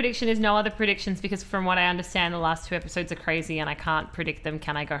my other prediction is no other predictions because from what I understand, the last 2 episodes are crazy and I can't predict them.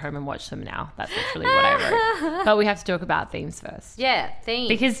 Can I go home and watch them now? That's literally what I wrote. But we have to talk about themes first. Yeah, themes.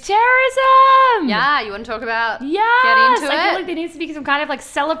 Because terrorism! Yeah, you want to talk about yes! get into it? I feel like there needs to be some kind of like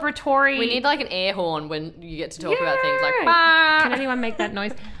celebratory... We need like an air horn when you get to talk about things like... Can anyone make that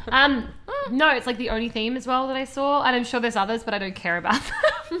noise? No, it's like the only theme as well that I saw. And I'm sure there's others, but I don't care about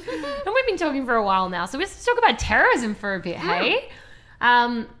them. And we've been talking for a while now. So let's talk about terrorism for a bit, hey?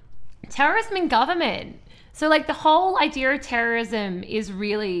 Terrorism in government. So like the whole idea of terrorism is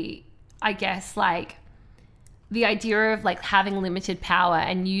really, I guess, like the idea of like having limited power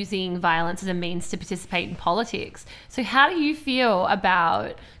and using violence as a means to participate in politics. So how do you feel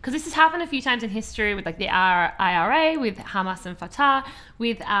about, because this has happened a few times in history with like the IRA, with Hamas and Fatah,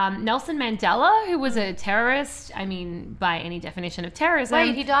 with Nelson Mandela, who was a terrorist, I mean, by any definition of terrorism.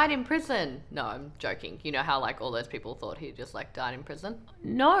 Wait, he died in prison. No, I'm joking. You know how like all those people thought he just like died in prison?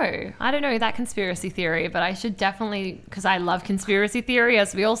 No, I don't know that conspiracy theory, but I should definitely, because I love conspiracy theory,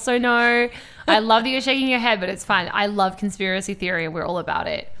 as we also know. I love that you're shaking your head, but it's fine. I love conspiracy theory and we're all about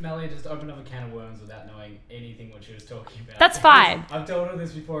it. Melanie just opened up a can of worms without knowing anything what she was talking about. That's fine. I've told her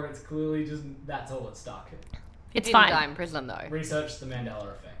this before. It's clearly just that's all it stuck. It's He didn't fine. die in prison though. Research the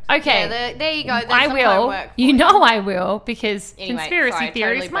Mandela effect. Okay. Yeah, there you go. There's I some will. homework. You know I will, because Anyway, conspiracy sorry, theory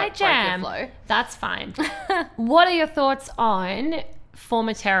totally is my broke your jam. flow. That's fine. What are your thoughts on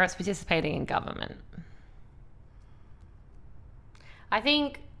former terrorists participating in government? I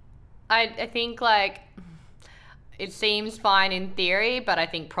think like it seems fine in theory, but I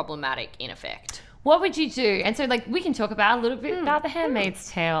think problematic in effect. What would you do? And so, like, we can talk about a little bit about The Handmaid's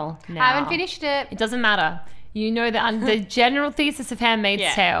Tale now. I haven't finished it. It doesn't matter. You know the general thesis of Handmaid's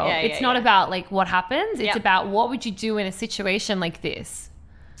Tale. yeah, it's yeah, not yeah. about, like, what happens. It's Yeah. about what would you do in a situation like this.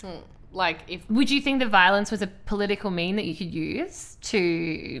 Like if Would you think that violence was a political mean that you could use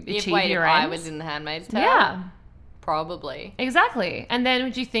to achieve your I ends? was in The Handmaid's Tale, Yeah. probably. Exactly. And then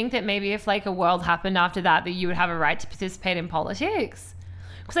would you think that maybe if like a world happened after that you would have a right to participate in politics?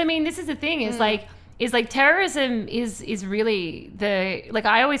 Because I mean, this is the thing is like terrorism is really the, like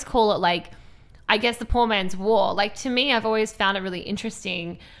I always call it like, I guess the poor man's war. Like to me, I've always found it really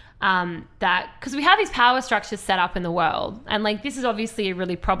interesting that because we have these power structures set up in the world, and like this is obviously a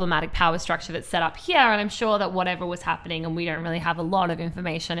really problematic power structure that's set up here, and I'm sure that whatever was happening, and we don't really have a lot of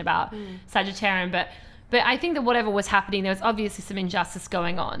information about Sagittarian, but I think that whatever was happening, there was obviously some injustice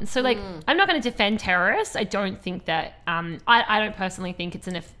going on. So like, I'm not going to defend terrorists. I don't think that, I don't personally think it's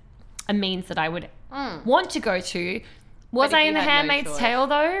a means that I would want to go to. Was But if I you in The had no Handmaid's choice. Tale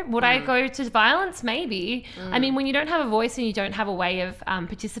though? Would I go to violence? Maybe. I mean, when you don't have a voice and you don't have a way of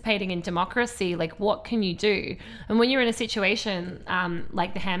participating in democracy, like what can you do? And when you're in a situation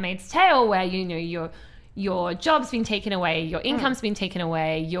like The Handmaid's Tale, where you know your job's been taken away, your income's been taken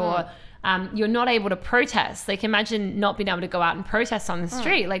away, your you're not able to protest. Like, imagine not being able to go out and protest on the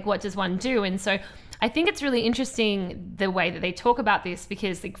street. Like, what does one do? And so I think it's really interesting the way that they talk about this,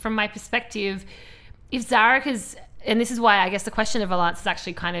 because like, from my perspective, if Zarek is, and this is why I guess the question of Valance is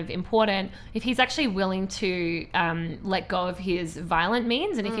actually kind of important, if he's actually willing to let go of his violent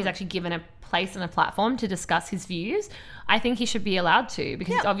means, and if he's actually given a place and a platform to discuss his views, I think he should be allowed to,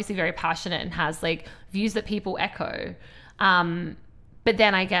 because he's obviously very passionate and has like views that people echo. But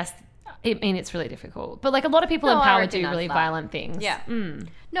then I guess, I mean, it's really difficult. But like, a lot of people in power do really violent things. Yeah.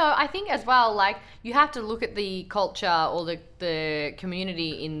 No, I think as well, like, you have to look at the culture or the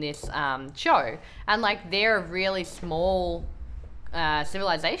community in this show, and like, they're a really small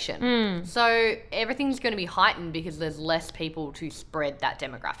civilization. So everything's going to be heightened because there's less people to spread that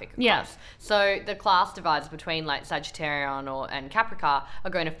demographic across. Yeah. So the class divides between like Sagittarian and Caprica are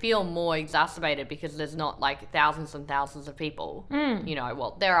going to feel more exacerbated because there's not like thousands and thousands of people. You know,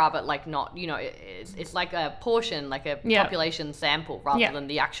 well, there are, but like not, you know, it's like a portion, like a population sample rather than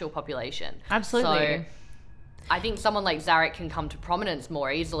the actual population. Absolutely. So I think someone like Zarek can come to prominence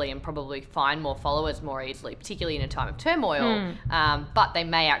more easily and probably find more followers more easily, particularly in a time of turmoil. But they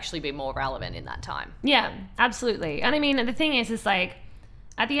may actually be more relevant in that time. Yeah, absolutely. And I mean, the thing is like,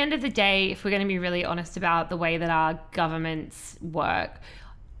 at the end of the day, if we're going to be really honest about the way that our governments work,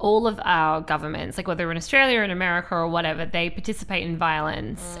 all of our governments, like whether in Australia or in America or whatever, they participate in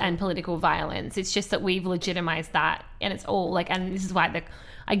violence and political violence. It's just that we've legitimized that, and it's all like, and this is why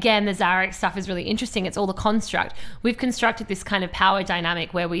again, the Zarek stuff is really interesting. It's all the construct. We've constructed this kind of power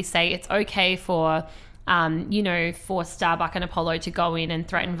dynamic where we say it's okay for, you know, for Starbuck and Apollo to go in and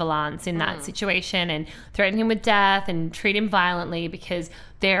threaten Valance in that situation and threaten him with death and treat him violently because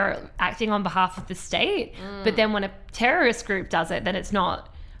they're acting on behalf of the state. But then when a terrorist group does it, then it's not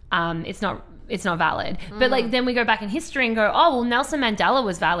valid. But like, then we go back in history and go, oh, well, Nelson Mandela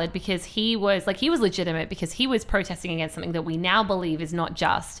was valid because he was legitimate because he was protesting against something that we now believe is not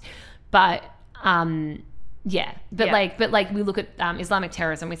just. But like we look at Islamic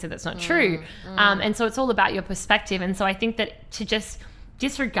terrorism, we say that's not true. And so it's all about your perspective. And so I think that to just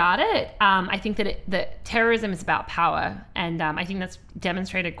disregard it, I think that terrorism is about power, and I think that's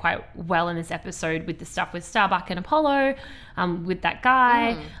demonstrated quite well in this episode with the stuff with Starbuck and Apollo, with that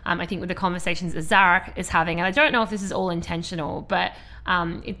guy. I think with the conversations that Zarek is having, and I don't know if this is all intentional, but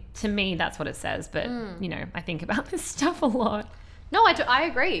to me that's what it says. But you know, I think about this stuff a lot. No, I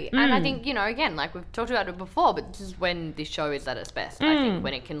agree. And I think, you know, again, like we've talked about it before, but this is when this show is at its best. I think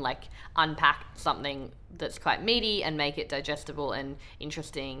when it can like unpack something that's quite meaty and make it digestible and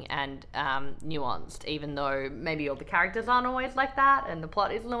interesting and nuanced, even though maybe all the characters aren't always like that and the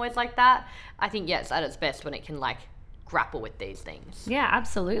plot isn't always like that. I think, yeah, it's at its best when it can like grapple with these things. Yeah,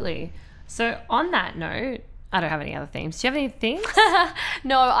 absolutely. So on that note, I don't have any other themes. Do you have any themes?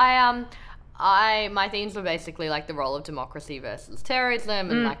 No, my themes were basically like the role of democracy versus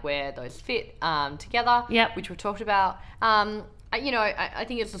terrorism and like where those fit together, which we've talked about. You know, I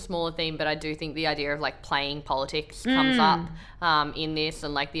think it's a smaller theme, but I do think the idea of like playing politics comes up in this,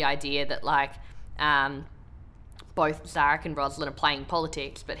 and like the idea that like both Zarek and Rosalind are playing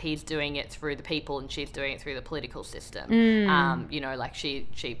politics, but he's doing it through the people and she's doing it through the political system. You know, like she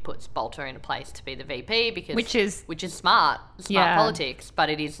puts Bolter in a place to be the VP because which is smart politics, but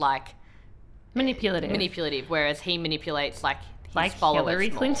it is like manipulative, whereas he manipulates like Hillary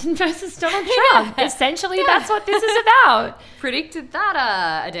Clinton versus Donald Trump. Essentially, that's what this is about. Predicted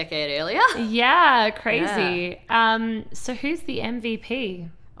that a decade earlier. Yeah, crazy. Yeah. So who's the MVP?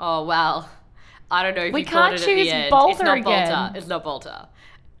 Oh, well, I don't know if we you caught it at the end. Bolter it's not again. Bolter. It's not Bolter.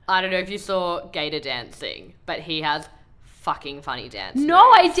 I don't know if you saw Gator dancing, but he has fucking funny dance.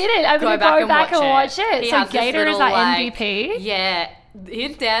 No, I didn't. I'm going to go back and watch it. So Gator is our MVP? Yeah.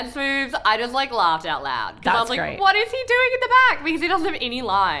 His dance moves, I just like laughed out loud. Because I was like, great. What is he doing in the back? Because he doesn't have any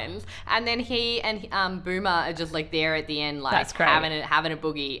lines. And then he and Boomer are just like there at the end, like having a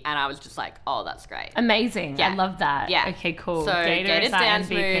boogie. And I was just like, oh, that's great. Amazing. Yeah. I love that. Yeah. Okay, cool. So Gator's dance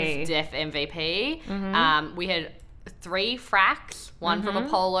moves, def MVP. We had 3 fracks, one from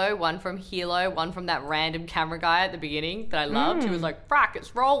Apollo, one from Hilo, one from that random camera guy at the beginning that I loved, who was like, frack,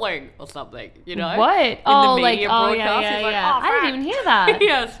 it's rolling, or something, you know? What? In the media broadcast. Yeah. He's like, I didn't even hear that.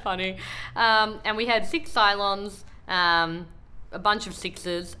 Yeah, it's funny. And we had 6 Cylons, a bunch of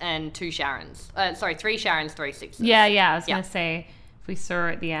 6s, and 2 Sharons. 3 Sharons, 3 6s. Yeah, I was going to say, if we saw her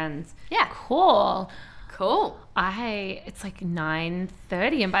at the end. Yeah. Cool. It's like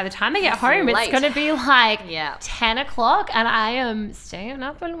 9:30, and by the time I get home, it's going to be like 10 o'clock, and I am staying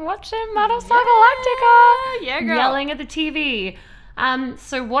up and watching Battlestar Galactica. Yeah, girl. Yelling at the TV.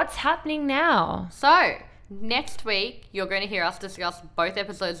 So what's happening now? So Next week, you're going to hear us discuss both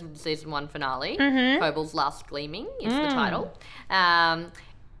episodes of the season 1 finale. Kobol's Last Gleaming is the title.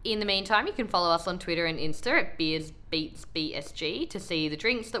 In the meantime, you can follow us on Twitter and Insta at BeersBeatsBSG to see the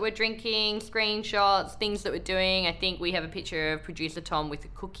drinks that we're drinking, screenshots, things that we're doing. I think we have a picture of producer Tom with a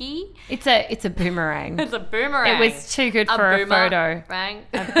cookie. It's a boomerang. It's a boomerang. It was too good for a photo. Rang.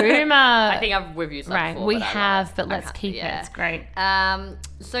 A boomer. I think we've used that Right, before. we have, but let's keep it. It's great.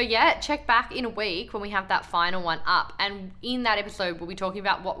 So yeah, check back in a week when we have that final one up, and in that episode we'll be talking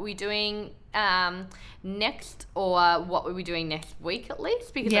about what we're doing next, or what we'll be doing next week at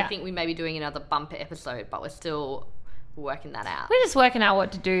least, because I think we may be doing another bumper episode, but we're still working that out. We're just working out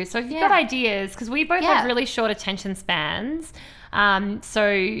what to do. So if you've got ideas, because we both have really short attention spans,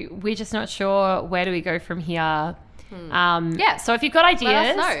 so we're just not sure where do we go from here. So if you've got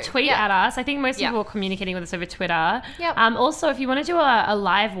ideas, tweet at us. I think most people are communicating with us over Twitter. Also, if you want to do a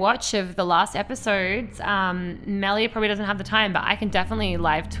live watch of the last episodes, Melia probably doesn't have the time, but I can definitely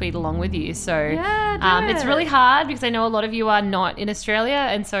live tweet along with you. So it's really hard because I know a lot of you are not in Australia,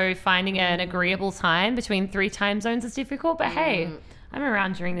 and so finding an agreeable time between 3 time zones is difficult. But hey, I'm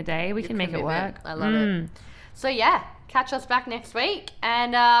around during the day. We can make it work. I love it. So yeah, catch us back next week,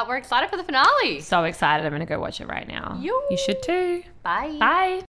 and we're excited for the finale. So excited. I'm going to go watch it right now. You should too. Bye. Bye.